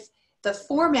 So if the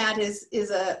format is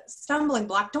a stumbling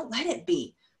block, don't let it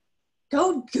be.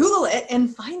 Go Google it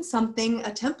and find something,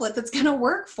 a template that's going to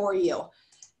work for you.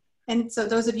 And so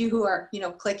those of you who are,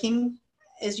 clicking,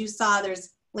 as you saw,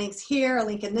 there's links here, a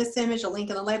link in this image, a link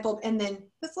in the light bulb, and then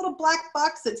this little black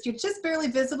box that's just barely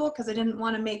visible because I didn't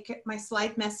want to make my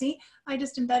slide messy. I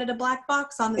just embedded a black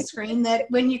box on the screen that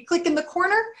when you click in the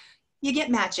corner, you get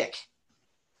magic.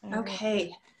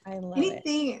 Okay. I love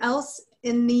Anything else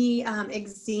in the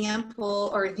example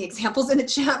or the examples in the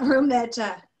chat room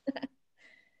that...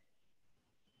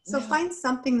 So find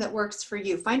something that works for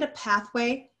you. Find a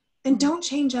pathway, and don't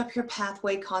change up your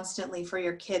pathway constantly for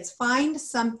your kids. Find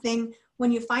something.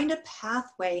 When you find a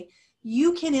pathway,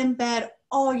 you can embed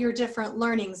all your different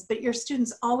learnings, but your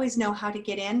students always know how to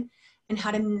get in and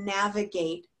how to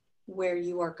navigate where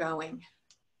you are going.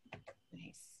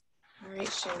 Nice. All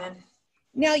right, Shannon.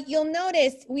 Now you'll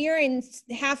notice we are in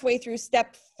halfway through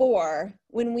step 4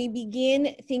 when we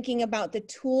begin thinking about the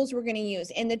tools we're going to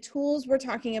use, and the tools we're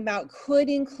talking about could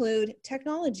include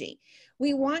technology.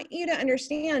 We want you to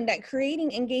understand that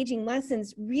creating engaging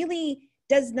lessons really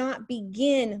does not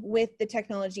begin with the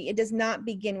technology. It does not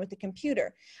begin with the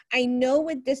computer. I know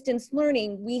with distance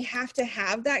learning, we have to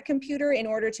have that computer in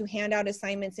order to hand out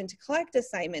assignments and to collect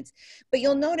assignments, but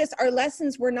you'll notice our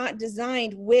lessons were not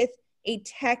designed with a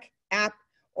tech app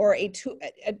or a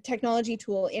technology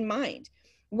tool in mind.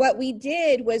 What we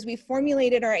did was we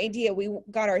formulated our idea. We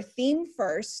got our theme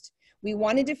first. We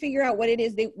wanted to figure out what it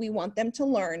is that we want them to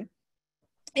learn.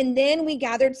 And then we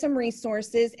gathered some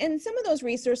resources, and some of those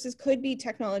resources could be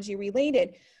technology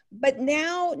related. But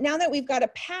now that we've got a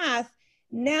path,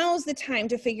 now's the time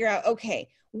to figure out, okay,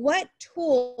 what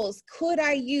tools could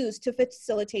I use to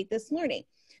facilitate this learning?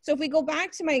 So if we go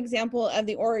back to my example of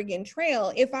the Oregon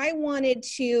Trail, if I wanted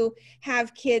to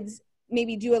have kids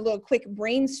maybe do a little quick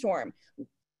brainstorm,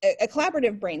 a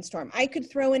collaborative brainstorm, I could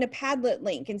throw in a Padlet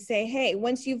link and say, hey,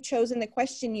 once you've chosen the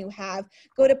question you have,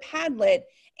 go to Padlet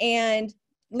and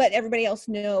let everybody else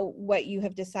know what you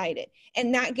have decided.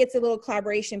 And that gets a little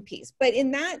collaboration piece. But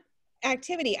in that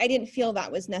activity, I didn't feel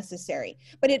that was necessary,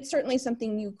 but it's certainly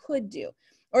something you could do.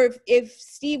 Or if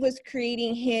Steve was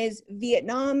creating his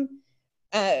Vietnam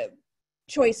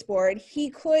choice board, he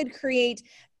could create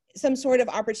some sort of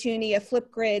opportunity, a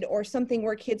Flipgrid or something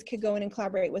where kids could go in and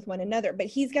collaborate with one another. But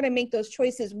he's got to make those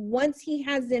choices once he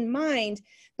has in mind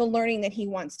the learning that he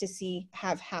wants to see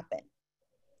have happen.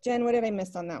 Jen, what did I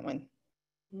miss on that one?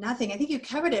 Nothing. I think you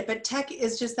covered it, but tech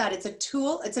is just that. It's a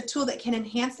tool. It's a tool that can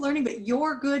enhance learning, but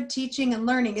your good teaching and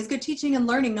learning is good teaching and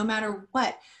learning no matter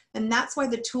what. And that's why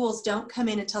the tools don't come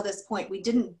in until this point. We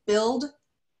didn't build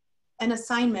an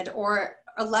assignment or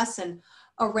a lesson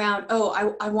around,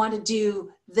 oh, I want to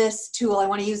do this tool. I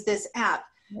want to use this app.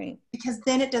 Right. Because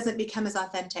then it doesn't become as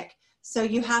authentic. So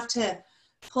you have to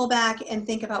pull back and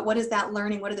think about what is that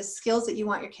learning? What are the skills that you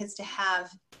want your kids to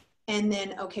have? And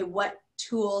then, okay, what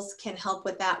tools can help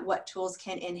with that? What tools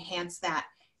can enhance that?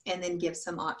 And then give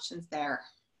some options there.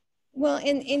 Well,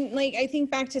 and like, I think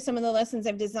back to some of the lessons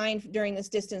I've designed during this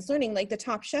distance learning, like the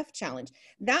Top Chef Challenge.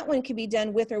 That one could be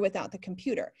done with or without the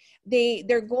computer.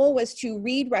 Their goal was to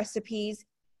read recipes.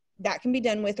 That can be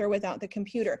done with or without the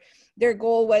computer. Their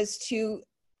goal was to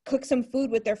cook some food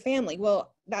with their family.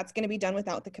 Well, that's going to be done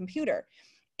without the computer.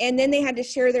 And then they had to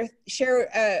share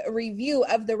a review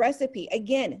of the recipe.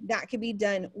 Again, that could be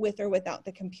done with or without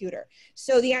the computer.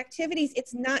 So the activities,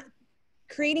 it's not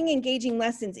creating engaging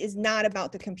lessons is not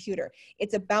about the computer.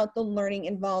 It's about the learning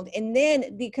involved. And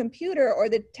then the computer or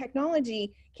the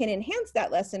technology can enhance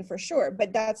that lesson for sure,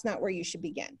 but that's not where you should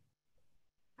begin.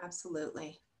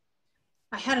 Absolutely.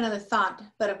 I had another thought,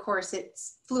 but of course it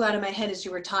flew out of my head as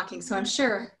you were talking, so I'm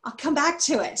sure I'll come back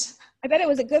to it. I bet it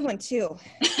was a good one too.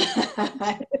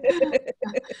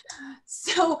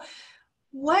 So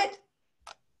what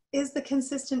is the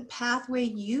consistent pathway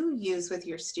you use with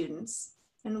your students,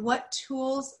 and what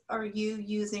tools are you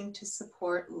using to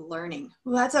support learning?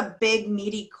 Well, that's a big,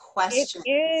 meaty question.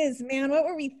 It is, man. What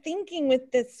were we thinking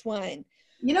with this one?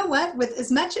 You know what? With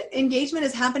as much engagement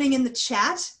as happening in the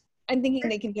chat, I'm thinking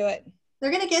they can do it.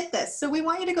 they're going to get this. So we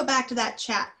want you to go back to that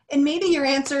chat. And maybe your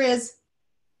answer is,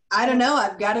 I don't know,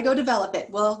 I've got to go develop it.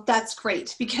 Well, that's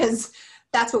great, because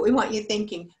that's what we want you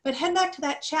thinking. But head back to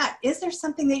that chat. Is there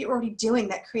something that you're already doing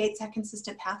that creates that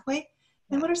consistent pathway?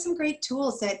 And what are some great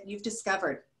tools that you've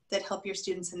discovered that help your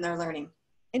students in their learning?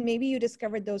 And maybe you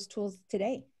discovered those tools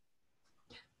today.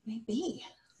 Maybe.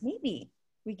 Maybe.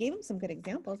 We gave them some good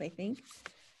examples, I think.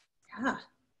 Yeah.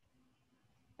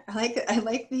 I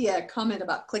like the comment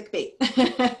about clickbait.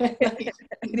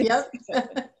 Yep.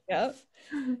 Yep. Yep.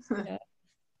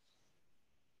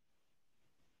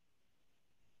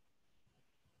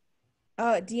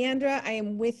 Deandra, I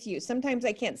am with you. Sometimes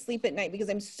I can't sleep at night because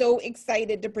I'm so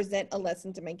excited to present a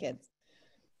lesson to my kids.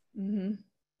 Mm-hmm.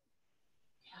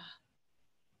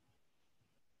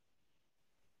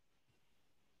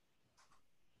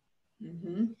 Yeah.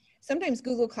 Mm-hmm. Sometimes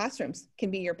Google Classrooms can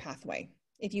be your pathway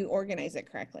if you organize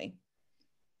it correctly.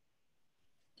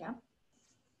 Yeah.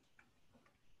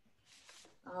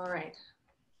 All right.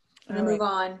 I'm gonna move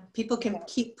on. People can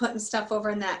keep putting stuff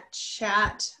over in that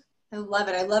chat. I love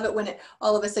it. I love it when it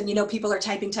all of a sudden, you know, people are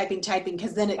typing,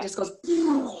 because then it just goes.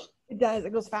 It does.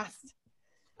 It goes fast.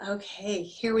 Okay,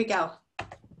 here we go.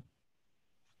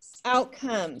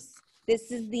 Outcomes.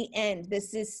 This is the end.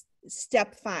 This is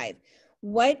step 5.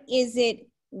 What is it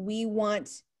we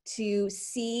want to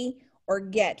see or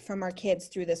get from our kids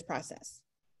through this process?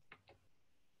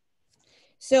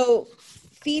 So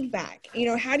feedback, you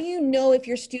know, how do you know if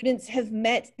your students have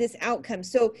met this outcome?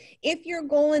 So if your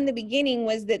goal in the beginning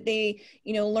was that they,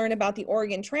 you know, learn about the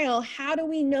Oregon Trail, how do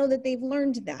we know that they've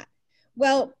learned that?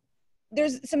 Well,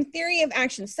 there's some theory of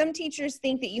action. Some teachers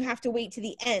think that you have to wait to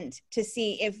the end to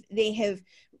see if they have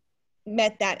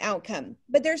met that outcome.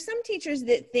 But there's some teachers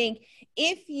that think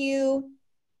if you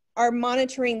are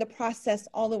monitoring the process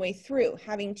all the way through,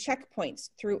 having checkpoints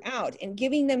throughout and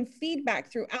giving them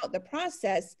feedback throughout the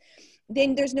process,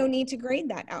 then there's no need to grade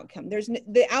that outcome.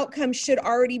 The outcome should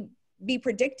already be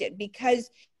predicted because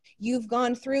you've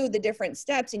gone through the different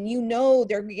steps and you know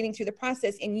they're getting through the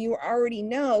process and you already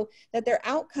know that their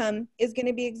outcome is going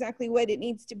to be exactly what it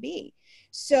needs to be.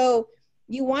 So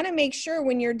you want to make sure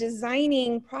when you're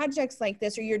designing projects like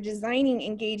this or you're designing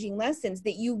engaging lessons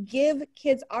that you give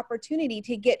kids opportunity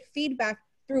to get feedback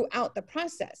throughout the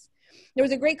process. There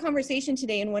was a great conversation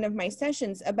today in one of my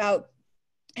sessions about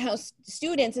how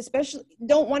students especially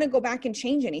don't want to go back and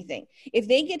change anything. If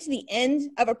they get to the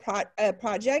end of a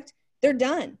project, they're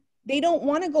done. They don't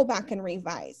want to go back and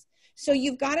revise. So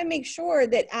you've got to make sure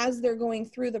that as they're going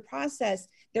through the process,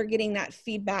 they're getting that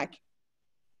feedback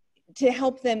to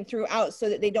help them throughout so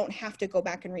that they don't have to go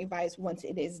back and revise once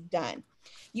it is done.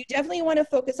 You definitely want to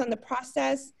focus on the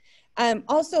process.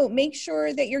 Also, make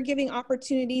sure that you're giving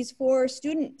opportunities for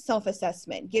student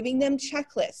self-assessment, giving them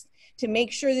checklists to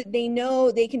make sure that they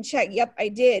know they can check, yep, I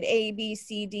did A, B,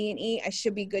 C, D, and E, I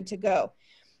should be good to go.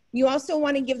 You also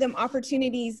want to give them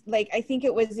opportunities, like I think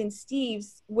it was in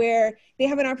Steve's, where they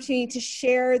have an opportunity to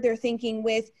share their thinking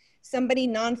with somebody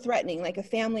non-threatening, like a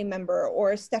family member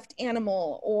or a stuffed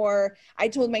animal. Or I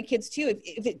told my kids too,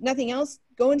 if nothing else,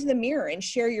 go into the mirror and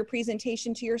share your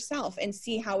presentation to yourself and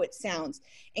see how it sounds,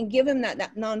 and give them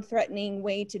that non-threatening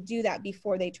way to do that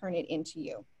before they turn it into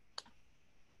you.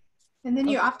 And then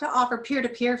you have to offer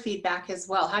peer-to-peer feedback as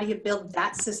well. How do you build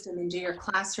that system into your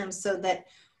classroom so that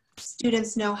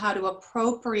students know how to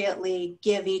appropriately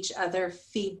give each other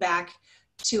feedback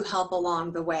to help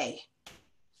along the way?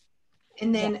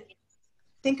 And then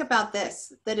think about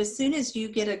this, that as soon as you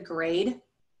get a grade,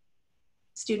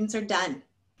 students are done.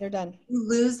 They're done. You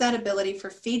lose that ability for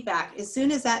feedback. As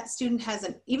soon as that student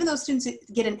has even though students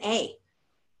get an A,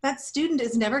 that student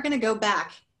is never going to go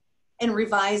back and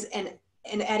revise and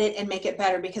edit and make it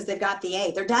better because they've got the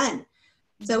A. They're done.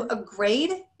 So a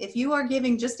grade, if you are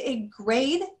giving just a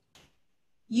grade,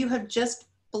 you have just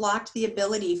blocked the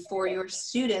ability for your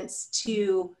students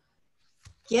to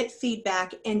get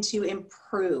feedback and to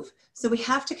improve. So we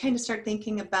have to kind of start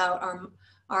thinking about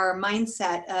our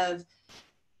mindset of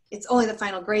it's only the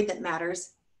final grade that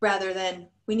matters, rather than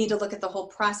we need to look at the whole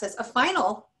process. A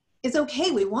final is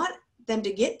okay. We want them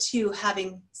to get to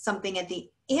having something at the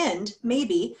end,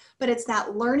 maybe, but it's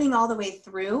that learning all the way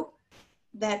through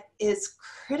that is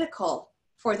critical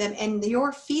for them. And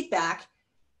your feedback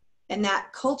and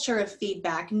that culture of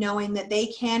feedback, knowing that they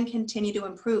can continue to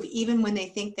improve even when they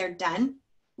think they're done.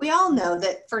 We all know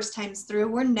that first times through,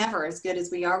 we're never as good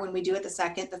as we are when we do it the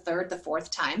second, the third, the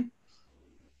fourth time.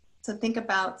 So think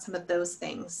about some of those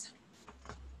things.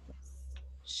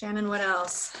 Shannon, what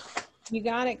else? You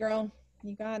got it, girl.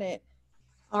 You got it.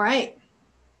 All right.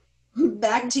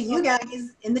 Back to you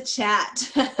guys in the chat.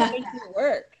 Make it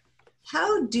work.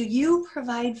 How do you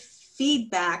provide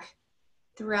feedback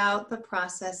throughout the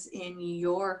process in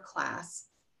your class?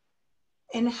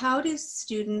 And how do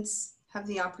students have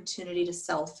the opportunity to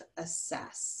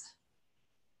self-assess?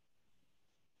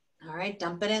 All right,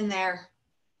 dump it in there.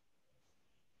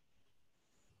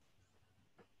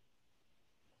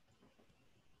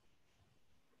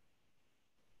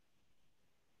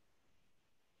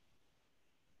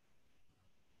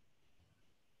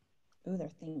 Ooh, they're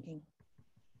thinking.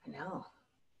 I know.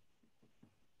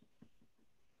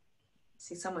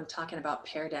 See someone talking about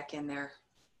Pear Deck in there.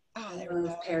 Oh, there we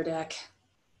go. Pear Deck.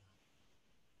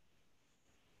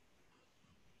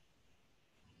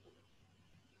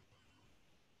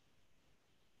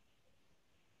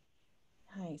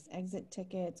 Nice. Exit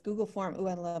tickets. Google Form. Ooh,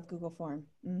 I love Google Form.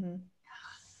 Mm-hmm.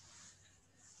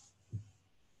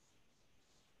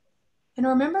 And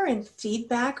remember, in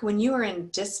feedback, when you are in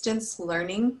distance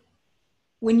learning,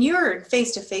 when you're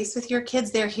face-to-face with your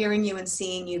kids, they're hearing you and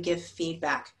seeing you give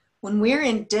feedback. When we're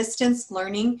in distance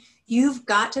learning, you've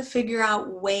got to figure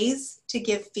out ways to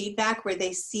give feedback where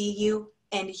they see you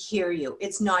and hear you.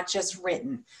 It's not just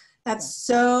written. That's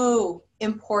so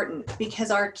important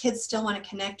because our kids still want to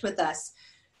connect with us.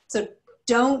 So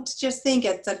don't just think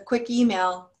it's a quick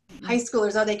email. High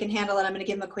schoolers, oh, they can handle it. I'm going to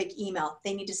give them a quick email.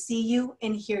 They need to see you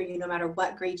and hear you no matter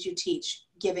what grades you teach,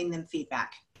 giving them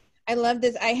feedback. I love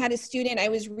this. I had a student, I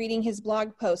was reading his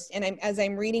blog post, and as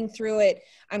I'm reading through it,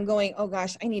 I'm going, oh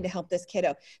gosh, I need to help this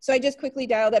kiddo. So I just quickly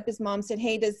dialed up his mom, said,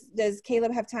 hey, does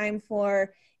Caleb have time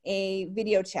for a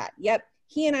video chat? Yep.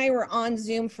 He and I were on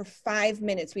Zoom for 5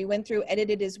 minutes. We went through,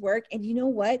 edited his work, and you know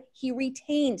what? He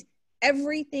retained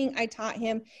everything I taught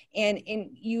him.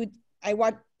 I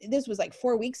watched, this was like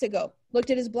 4 weeks ago,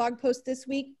 looked at his blog post this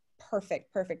week.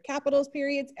 Perfect. Capitals,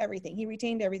 periods, everything. He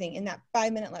retained everything in that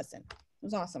 5-minute lesson. It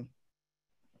was awesome.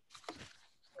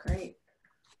 Great.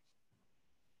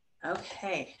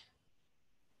 Okay.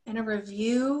 And a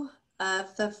review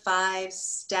of the 5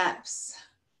 steps.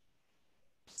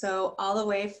 So all the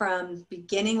way from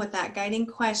beginning with that guiding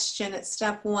question at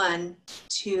step 1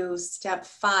 to step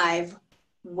 5,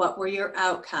 what were your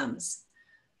outcomes?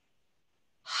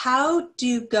 How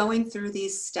do going through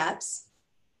these steps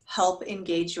help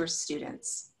engage your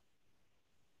students?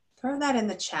 Throw that in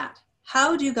the chat.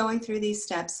 How do going through these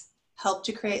steps help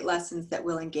to create lessons that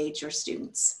will engage your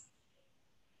students?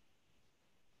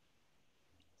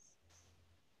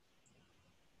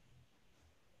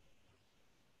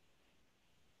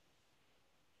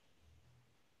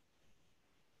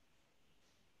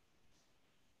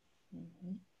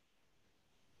 Mm-hmm.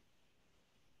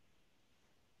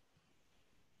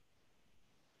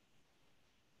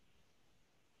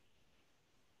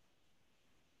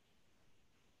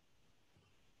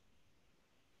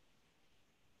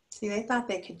 See, they thought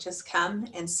they could just come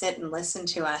and sit and listen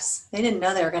to us. They didn't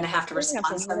know they were going to have to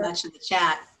respond so much in the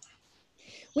chat.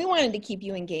 We wanted to keep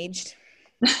you engaged.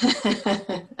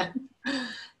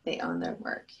 They own their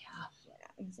work. Yeah,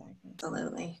 exactly.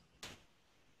 Absolutely.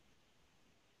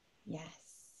 Yes.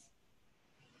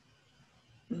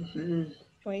 Mm-hmm.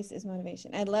 Choice is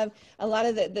motivation. I love a lot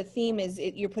of the theme is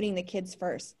you're putting the kids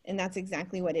first, and that's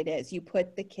exactly what it is. You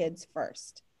put the kids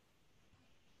first.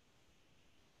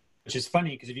 Which is funny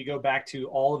because if you go back to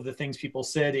all of the things people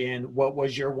said in what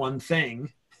was your one thing,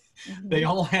 Mm-hmm. they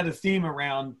all had a theme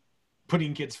around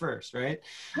putting kids first, right?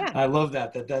 Yeah. I love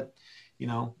that you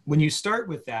know, when you start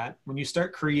with that, when you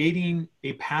start creating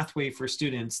a pathway for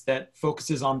students that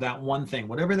focuses on that one thing,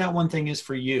 whatever that one thing is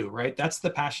for you, right? That's the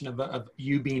passion of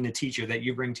you being a teacher that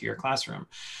you bring to your classroom.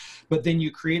 But then you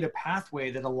create a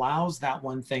pathway that allows that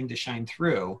one thing to shine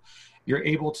through. You're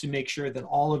able to make sure that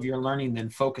all of your learning then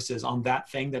focuses on that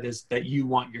thing that you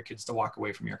want your kids to walk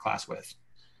away from your class with.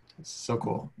 It's so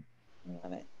cool. I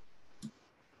love it.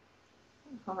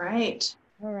 All right.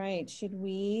 All right. Should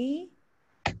we?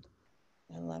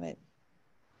 I love it.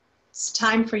 It's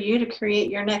time for you to create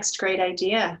your next great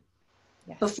idea.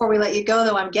 Yes. Before we let you go,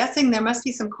 though, I'm guessing there must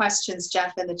be some questions,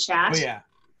 Jeff, in the chat. Oh, yeah.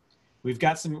 We've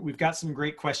got some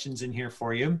great questions in here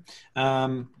for you.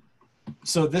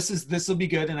 So this will be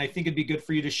good, and I think it'd be good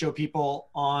for you to show people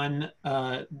on.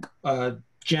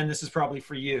 Jen, this is probably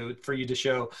for you to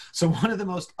show. So one of the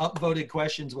most upvoted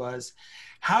questions was,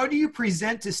 how do you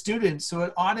present to students so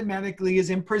it automatically is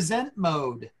in present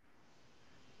mode?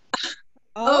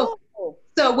 Oh,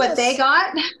 so what they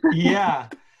got? Yeah.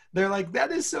 They're like,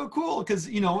 that is so cool. Because,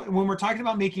 you know, when we're talking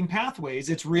about making pathways,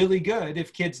 it's really good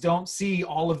if kids don't see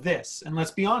all of this. And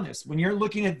let's be honest, when you're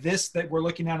looking at this that we're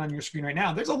looking at on your screen right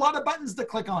now, there's a lot of buttons to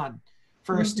click on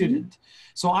for a student.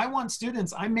 So I want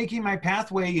students, I'm making my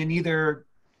pathway in either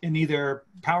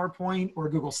PowerPoint or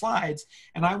Google Slides.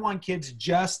 And I want kids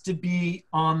just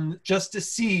to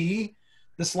see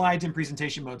the slides in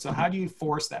presentation mode. So how do you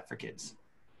force that for kids?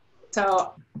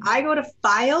 So I go to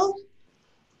File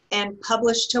and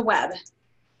Publish to Web.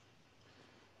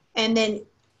 And then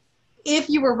if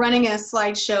you were running a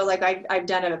slideshow, like I've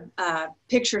done a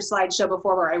picture slideshow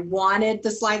before where I wanted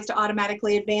the slides to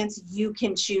automatically advance, you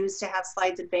can choose to have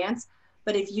slides advance.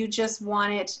 But if you just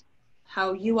want it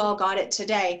how you all got it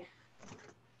today,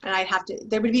 and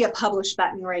there would be a publish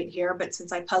button right here, but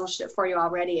since I published it for you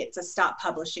already, it's a stop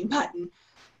publishing button.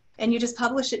 And you just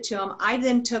publish it to them. I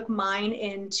then took mine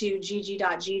into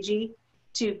gg.gg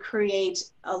to create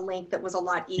a link that was a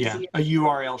lot easier. Yeah, a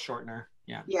URL shortener.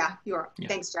 Yeah. Yeah,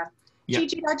 thanks, Jeff. Yep.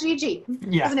 gg.gg.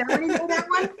 Yeah. Doesn't everybody know that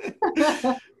one?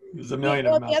 There's a million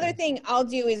well, of them. the other thing I'll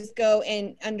do is go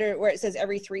and under where it says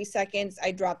every 3 seconds,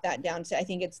 I drop that down to, I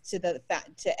think it's to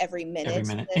every minute. Every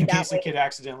minute, in case the kid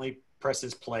accidentally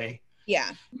presses play.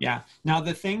 Yeah. Yeah. Now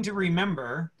the thing to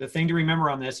remember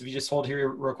on this, if you just hold here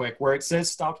real quick, where it says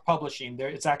stop publishing,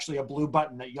 it's actually a blue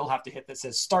button that you'll have to hit that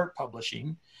says start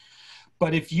publishing.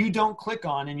 But if you don't click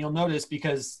on, and you'll notice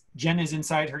because Jen is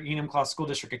inside her Enumclaw School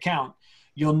District account,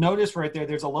 you'll notice right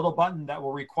there's a little button that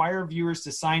will require viewers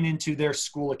to sign into their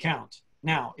school account.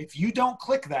 Now, if you don't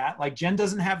click that, like Jen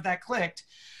doesn't have that clicked,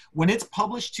 when it's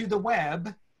published to the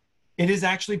web, it is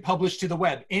actually published to the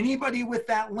web. Anybody with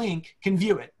that link can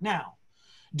view it. Now,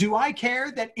 do I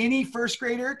care that any first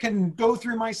grader can go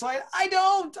through my slide? I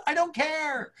don't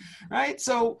care, right?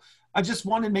 So I just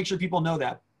wanted to make sure people know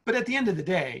that. But at the end of the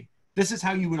day, this is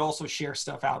how you would also share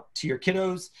stuff out to your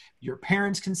kiddos. Your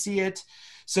parents can see it.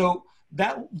 So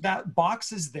that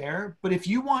box is there, but if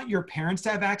you want your parents to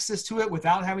have access to it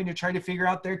without having to try to figure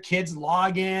out their kids'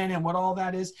 login and what all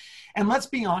that is, and let's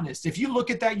be honest, if you look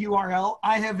at that URL,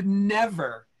 I have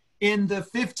never in the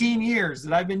 15 years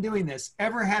that I've been doing this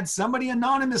ever had somebody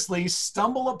anonymously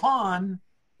stumble upon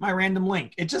my random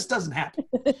link. It just doesn't happen.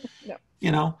 No.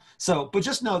 You know, so, but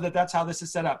just know that that's how this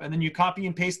is set up. And then you copy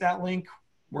and paste that link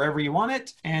wherever you want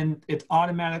it, and it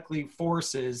automatically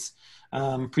forces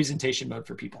presentation mode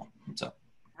for people. So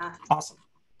awesome.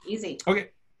 Easy.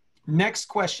 Okay, next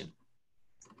question.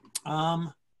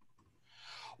 What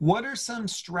are some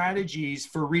strategies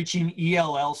for reaching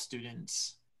ELL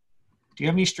students? Do you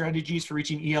have any strategies for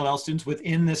reaching ELL students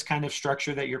within this kind of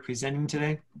structure that you're presenting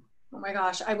today? Oh my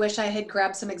gosh, I wish I had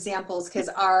grabbed some examples because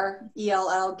our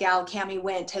ELL gal, Cami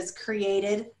Wint, has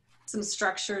created some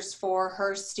structures for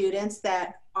her students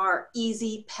that are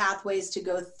easy pathways to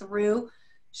go through.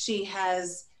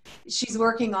 She's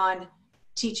working on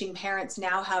teaching parents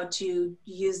now how to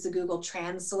use the Google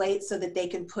Translate so that they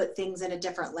can put things in a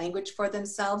different language for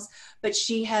themselves. But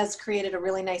she has created a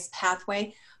really nice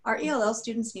pathway. Our ELL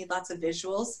students need lots of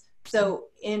visuals. So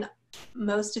in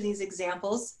most of these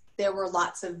examples, there were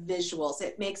lots of visuals.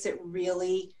 It makes it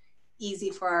really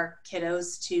easy for our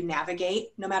kiddos to navigate,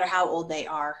 no matter how old they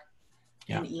are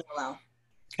in ELL.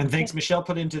 And thanks, Michelle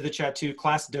put into the chat too.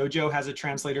 Class Dojo has a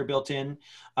translator built in.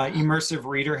 Immersive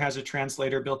Reader has a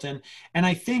translator built in. And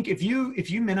I think if you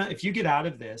get out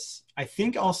of this, I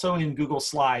think also in Google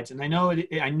Slides, and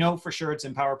I know for sure it's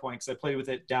in PowerPoint because I played with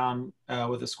it down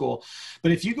with the school.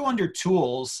 But if you go under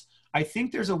Tools, I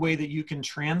think there's a way that you can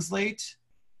translate.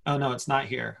 Oh no, it's not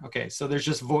here. Okay, so there's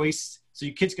just voice. So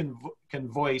you kids can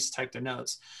voice type their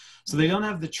notes. So they don't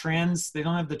have the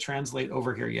translate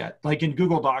over here yet. Like in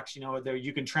Google Docs,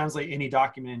 you can translate any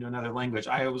document into another language.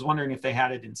 I was wondering if they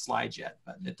had it in Slides yet,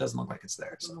 but it doesn't look like it's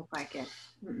there. So. Doesn't look like it.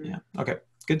 Yeah. Okay.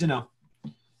 Good to know.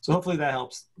 So hopefully that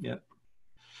helps. Yep.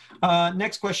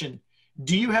 Next question.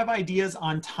 Do you have ideas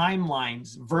on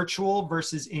timelines, virtual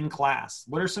versus in class?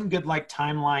 What are some good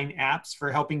timeline apps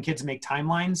for helping kids make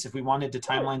timelines if we wanted to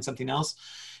timeline something else?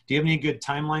 Do you have any good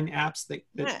timeline apps that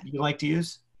you like to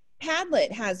use?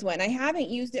 Padlet has one. I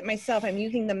haven't used it myself. I'm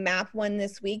using the map one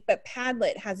this week, but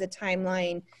Padlet has a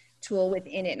timeline tool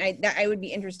within it. And I would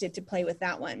be interested to play with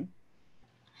that one.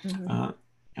 Yeah.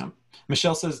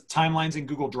 Michelle says timelines in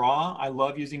Google Draw. I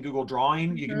love using Google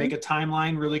Drawing. You can make a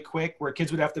timeline really quick where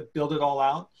kids would have to build it all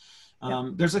out.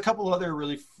 There's a couple other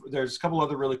really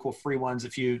cool free ones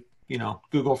if you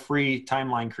Google free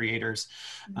timeline creators.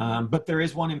 But there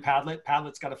is one in Padlet.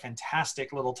 Padlet's got a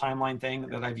fantastic little timeline thing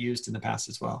that I've used in the past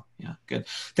as well. Yeah, good.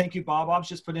 Thank you, Bob. Bob's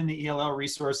just put in the ELL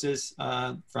resources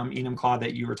from Enumclaw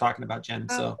that you were talking about, Jen.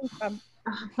 So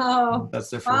that's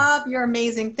their free. Bob, you're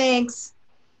amazing. Thanks.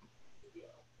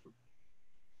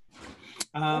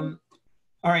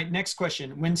 All right, next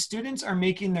question. When students are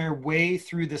making their way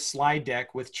through the slide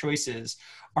deck with choices,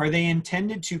 are they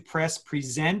intended to press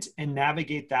present and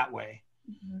navigate that way?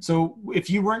 So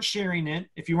if you weren't sharing it,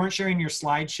 if you weren't sharing your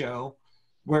slideshow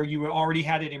where you already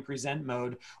had it in present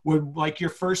mode, would like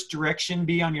your first direction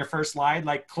be on your first slide,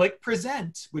 like click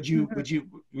present? Would you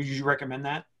recommend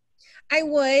that? I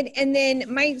would. And then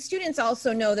my students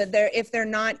also know that if they're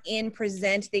not in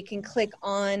present, they can click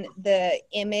on the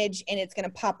image and it's going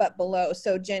to pop up below.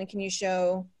 So Jen, can you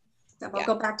show? So I'll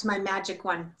go back to my magic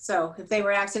one. So if they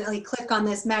were accidentally click on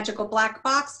this magical black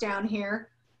box down here,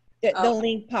 the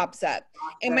link pops up.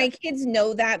 And my kids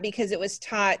know that because it was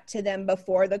taught to them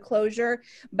before the closure,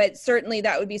 but certainly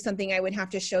that would be something I would have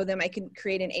to show them. I could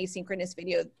create an asynchronous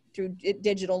video through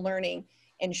digital learning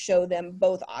and show them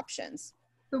both options.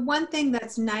 The one thing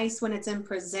that's nice when it's in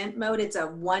present mode, it's a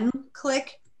one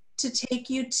click to take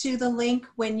you to the link.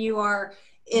 When you are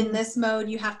in this mode,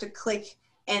 you have to click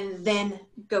and then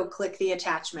go click the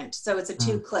attachment. So it's a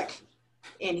 2-click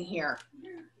in here.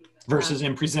 Versus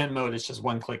in present mode, it's just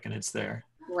one click and it's there.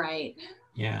 Right.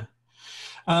 Yeah.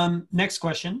 Next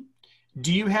question.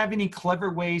 Do you have any clever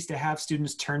ways to have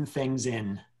students turn things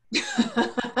in?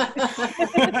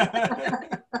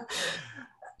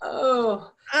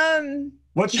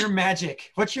 What's your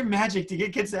magic? What's your magic to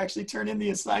get kids to actually turn in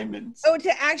the assignments? Oh,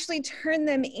 to actually turn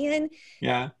them in?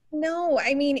 Yeah. No,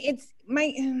 I mean,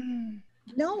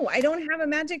 no, I don't have a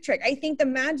magic trick. I think the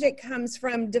magic comes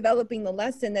from developing the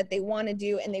lesson that they want to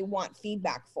do and they want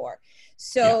feedback for.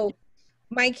 So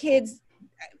my kids,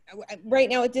 right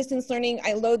now with distance learning,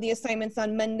 I load the assignments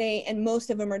on Monday and most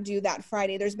of them are due that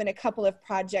Friday. There's been a couple of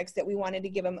projects that we wanted to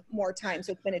give them more time.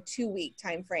 So it's been a 2-week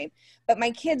time frame. But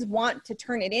my kids want to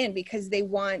turn it in because they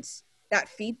want that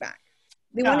feedback.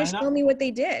 They want to show me what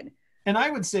they did. And I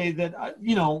would say that,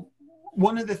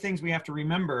 one of the things we have to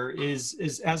remember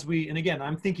is as we, and again,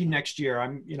 I'm thinking next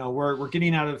year, we're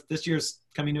getting out of this year's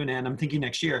coming to an end. I'm thinking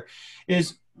next year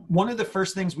is one of the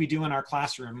first things we do in our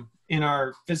classroom, in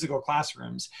our physical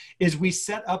classrooms, is we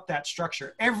set up that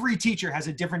structure. Every teacher has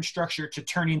a different structure to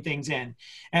turning things in.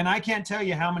 And I can't tell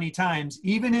you how many times,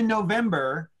 even in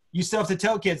November, you still have to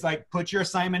tell kids, like, put your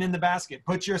assignment in the basket,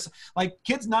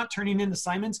 kids not turning in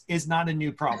assignments is not a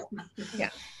new problem. Yeah.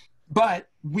 But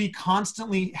we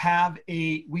constantly have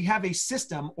a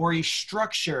system or a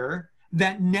structure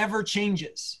that never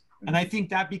changes. And I think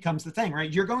that becomes the thing,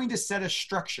 right? You're going to set a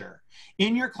structure.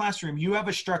 In your classroom, you have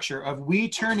a structure of we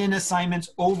turn in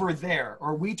assignments over there,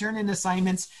 or we turn in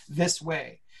assignments this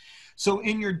way. So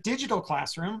in your digital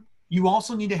classroom, you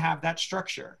also need to have that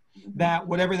structure, that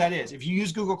whatever that is. If you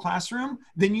use Google Classroom,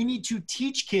 then you need to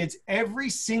teach kids every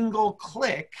single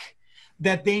click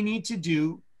that they need to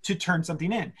do to turn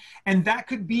something in. And that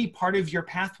could be part of your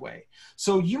pathway.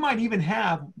 So you might even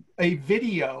have a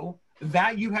video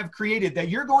that you have created that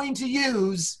you're going to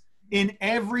use in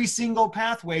every single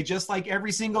pathway, just like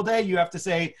every single day you have to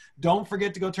say, don't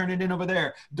forget to go turn it in over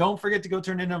there. Don't forget to go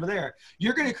turn it in over there.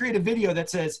 You're going to create a video that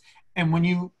says, and when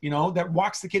that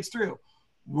walks the kids through.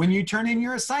 When you turn in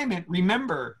your assignment,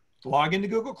 remember, log into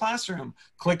Google Classroom,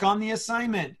 click on the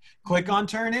assignment, click on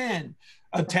turn in,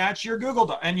 attach your Google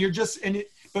Doc, and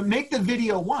but make the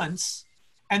video once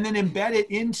and then embed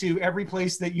it into every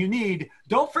place that you need.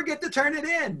 Don't forget to turn it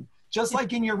in. Just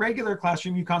like in your regular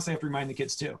classroom, you constantly have to remind the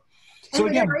kids too. So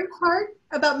and the great part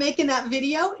about making that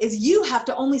video is you have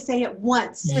to only say it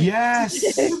once. Yes.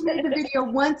 You make the video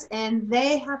once and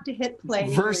they have to hit play.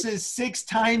 Versus 6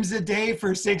 times a day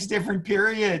for 6 different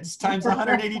periods, times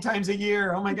 180 times a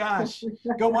year. Oh my gosh.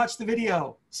 Go watch the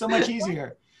video. So much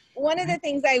easier. One of the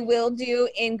things I will do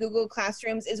in Google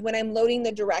Classrooms is when I'm loading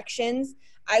the directions,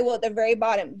 I will at the very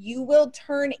bottom, you will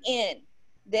turn in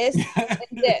this and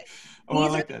this. Oh, These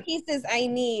I like are the that. pieces I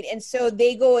need. And so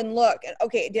they go and look,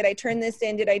 okay, did I turn this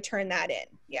in? Did I turn that in?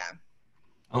 Yeah.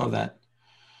 I love that.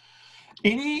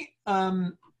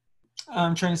 I'm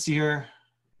trying to see here.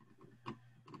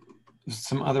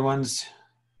 Some other ones.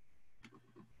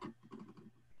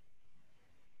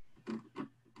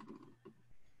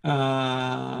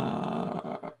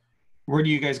 Where do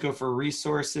you guys go for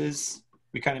resources?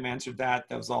 We kind of answered that.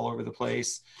 That was all over the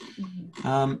place.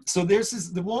 Mhm. So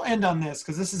we'll end on this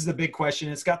because this is the big question.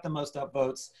 It's got the most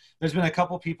upvotes. There's been a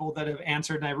couple people that have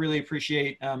answered, and I really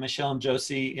appreciate Michelle and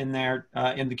Josie in there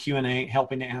in the Q&A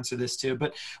helping to answer this too.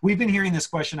 But we've been hearing this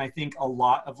question, I think, a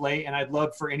lot of late, and I'd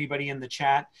love for anybody in the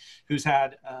chat who's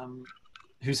had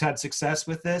success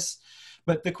with this.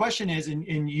 But the question is,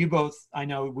 and you both, I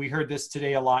know we heard this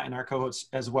today a lot in our cohorts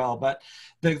as well, but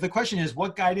the question is,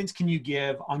 what guidance can you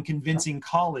give on convincing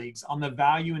colleagues on the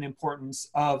value and importance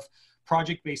of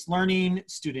project-based learning,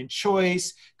 student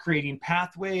choice, creating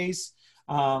pathways,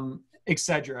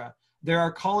 etc.? There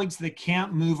are colleagues that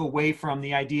can't move away from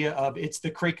the idea of it's the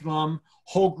curriculum,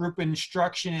 whole group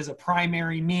instruction is a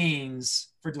primary means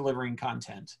for delivering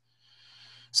content.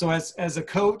 So as a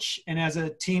coach and as a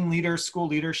team leader, school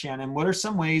leader, Shannon, what are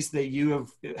some ways that you have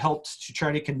helped to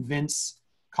try to convince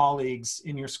colleagues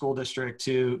in your school district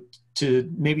to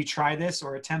maybe try this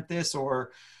or attempt this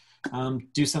or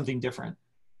do something different?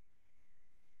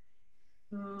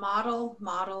 Model,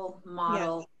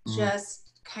 Yeah.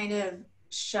 just kind of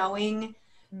showing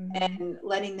Mhm. and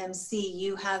letting them see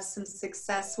you have some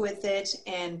success with it.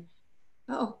 And,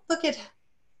 oh, look at,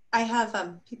 I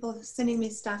have people sending me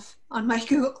stuff on my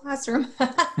Google Classroom.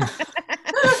 That's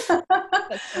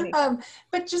funny.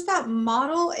 But just that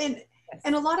model, and Yes.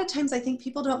 a lot of times I think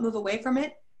people don't move away from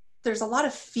it. There's a lot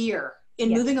of fear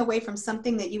in Yes. moving away from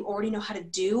something that you already know how to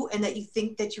do and that you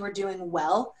think that you are doing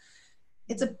well.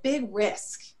 It's a big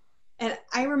risk. And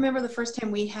I remember the first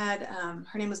time we had,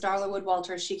 her name was Darla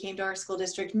Woodwalter. She came to our school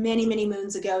district many, many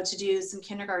moons ago to do some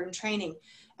kindergarten training.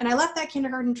 And I left that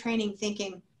kindergarten training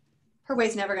thinking, her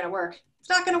way's never going to work. It's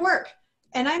not going to work.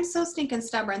 And I'm so stinking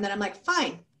stubborn that I'm like,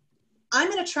 fine, I'm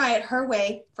going to try it her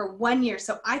way for 1 year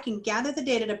so I can gather the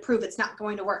data to prove it's not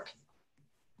going to work.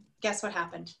 Guess what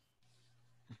happened?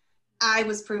 I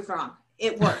was proved wrong.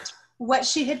 It worked. What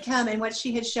she had come and what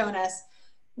she had shown us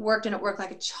worked, and it worked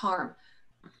like a charm.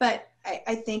 But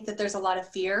I think that there's a lot of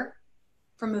fear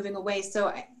from moving away.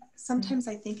 So sometimes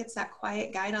I think it's that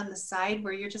quiet guide on the side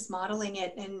where you're just modeling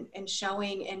it and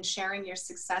showing and sharing your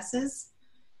successes.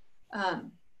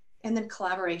 And then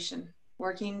collaboration,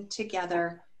 working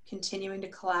together, continuing to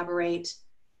collaborate.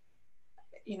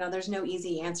 You know, there's no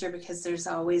easy answer because there's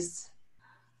always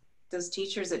those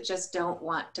teachers that just don't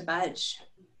want to budge.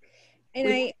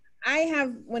 And I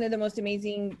have one of the most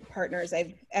amazing partners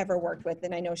I've ever worked with,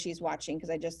 and I know she's watching because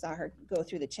I just saw her go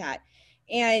through the chat.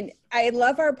 And I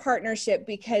love our partnership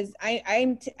because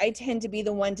I tend to be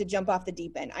the one to jump off the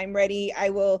deep end. I'm ready. I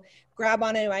will grab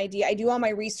on an idea. I do all my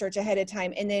research ahead of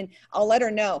time, and then I'll let her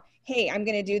know, hey, I'm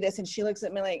going to do this. And she looks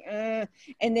at me like,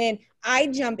 and then I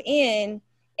jump in.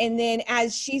 And then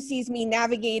as she sees me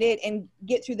navigate it and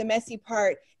get through the messy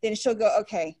part, then she'll go,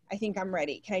 okay, I think I'm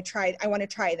ready. Can I try? I want to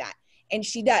try that. And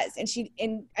she does.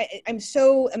 And I'm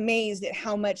so amazed at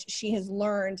how much she has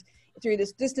learned through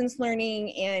this distance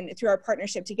learning and through our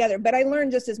partnership together. But I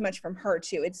learned just as much from her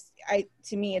too.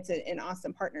 To me, it's an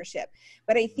awesome partnership.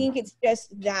 But I think it's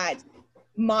just that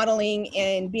modeling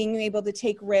and being able to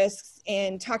take risks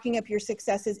and talking up your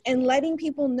successes and letting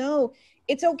people know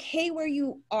it's okay where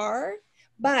you are,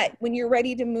 but when you're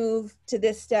ready to move to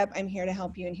this step, I'm here to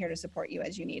help you and here to support you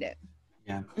as you need it.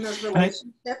 Yeah. And those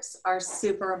relationships are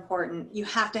super important. You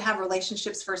have to have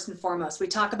relationships first and foremost. We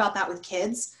talk about that with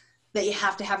kids, that you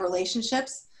have to have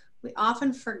relationships. We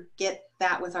often forget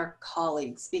that with our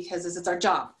colleagues because it's our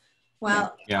job.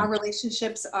 Well, Yeah. Our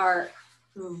relationships are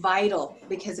vital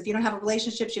because if you don't have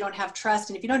relationships, you don't have trust.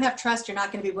 And if you don't have trust, you're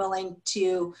not going to be willing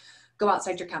to go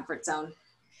outside your comfort zone.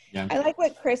 Yeah. I like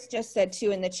what Chris just said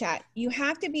too in the chat. You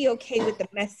have to be okay with the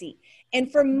messy. And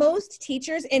for most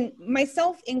teachers, and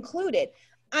myself included,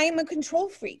 I'm a control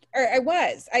freak, or I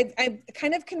was. I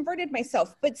kind of converted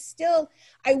myself, but still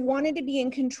I wanted to be in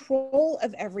control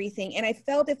of everything. And I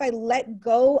felt if I let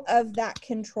go of that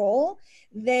control,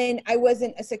 then I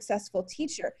wasn't a successful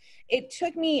teacher. It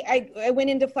took me, I went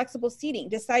into flexible seating,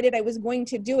 decided I was going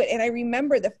to do it. And I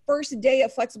remember the first day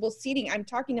of flexible seating, I'm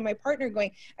talking to my partner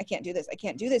going, I can't do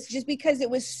this, just because it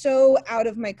was so out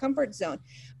of my comfort zone.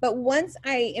 But once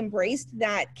I embraced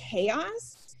that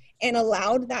chaos and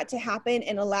allowed that to happen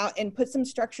and put some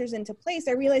structures into place,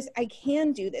 I realized I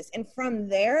can do this. And from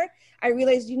there, I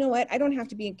realized, you know what? I don't have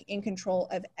to be in control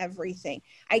of everything.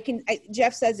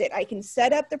 Jeff says it, I can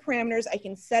set up the parameters, I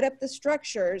can set up the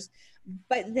structures,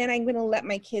 but then I'm going to let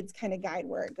my kids kind of guide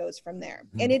where it goes from there.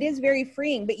 Mm-hmm. And it is very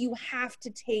freeing, but you have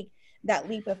to take that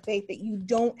leap of faith that you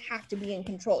don't have to be in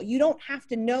control. You don't have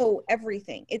to know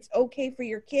everything. It's okay for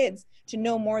your kids to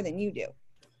know more than you do.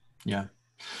 Yeah.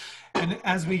 And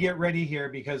as we get ready here,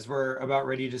 because we're about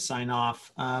ready to sign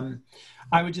off,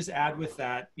 I would just add with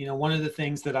that, you know, one of the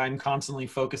things that I'm constantly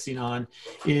focusing on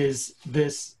is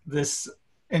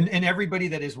and everybody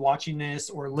that is watching this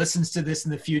or listens to this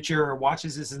in the future or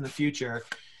watches this in the future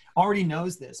already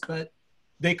knows this, but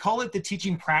they call it the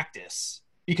teaching practice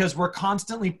because we're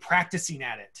constantly practicing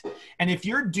at it. And if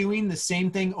you're doing the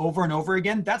same thing over and over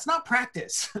again, that's not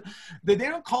practice. They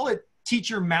don't call it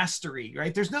teacher mastery,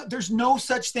 right? There's no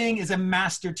such thing as a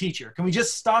master teacher. Can we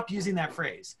just stop using that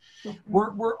phrase?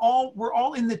 We're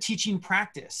all in the teaching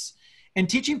practice. And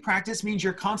teaching practice means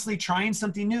you're constantly trying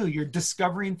something new. You're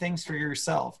discovering things for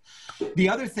yourself. The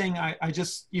other thing I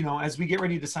just, you know, as we get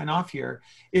ready to sign off here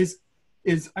is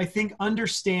I think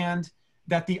understand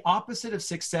that the opposite of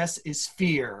success is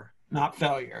fear, not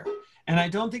failure. And I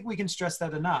don't think we can stress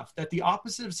that enough, that the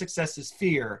opposite of success is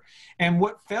fear. And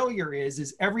what failure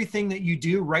is everything that you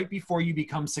do right before you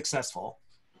become successful.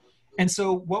 And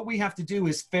so what we have to do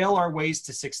is fail our ways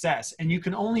to success. And you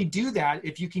can only do that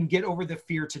if you can get over the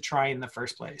fear to try in the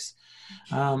first place.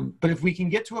 But if we can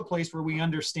get to a place where we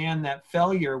understand that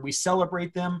failure, we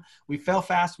celebrate them, we fail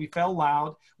fast, we fail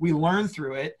loud, we learn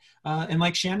through it. And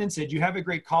like Shannon said, you have a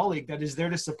great colleague that is there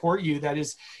to support you, that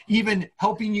is even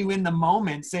helping you in the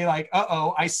moment say like,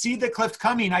 uh-oh, I see the cliff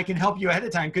coming, I can help you ahead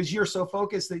of time because you're so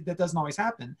focused that doesn't always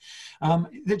happen.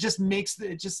 It just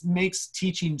makes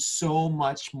teaching so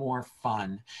much more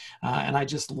fun. And I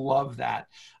just love that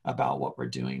about what we're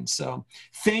doing. So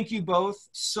thank you both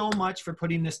so much for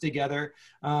putting this together.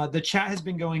 The chat has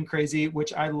been going crazy,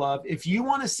 which I love. If you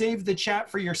want to save the chat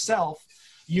for yourself,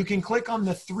 you can click on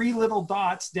the three little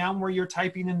dots down where you're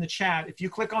typing in the chat. If you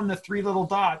click on the three little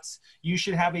dots, you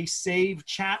should have a save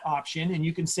chat option and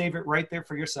you can save it right there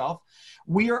for yourself.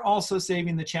 We are also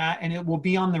saving the chat and it will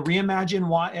be on the Reimagine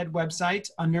WAED website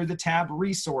under the tab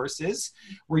resources,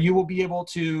 where you will be able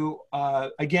to,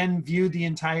 again, view the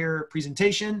entire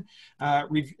presentation,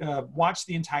 watch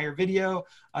the entire video,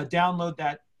 download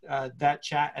that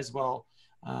chat as well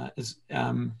as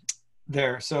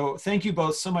there. So thank you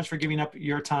both so much for giving up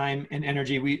your time and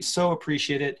energy. We so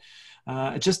appreciate it.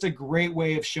 Just a great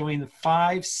way of showing the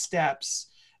 5 steps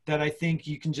that I think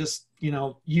you can just, you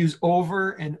know, use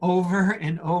over and over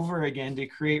and over again to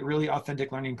create really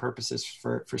authentic learning purposes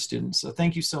for students. So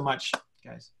thank you so much,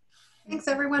 guys. Thanks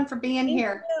everyone for being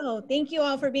here. Thank you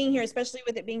all for being here, especially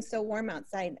with it being so warm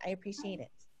outside. I appreciate it.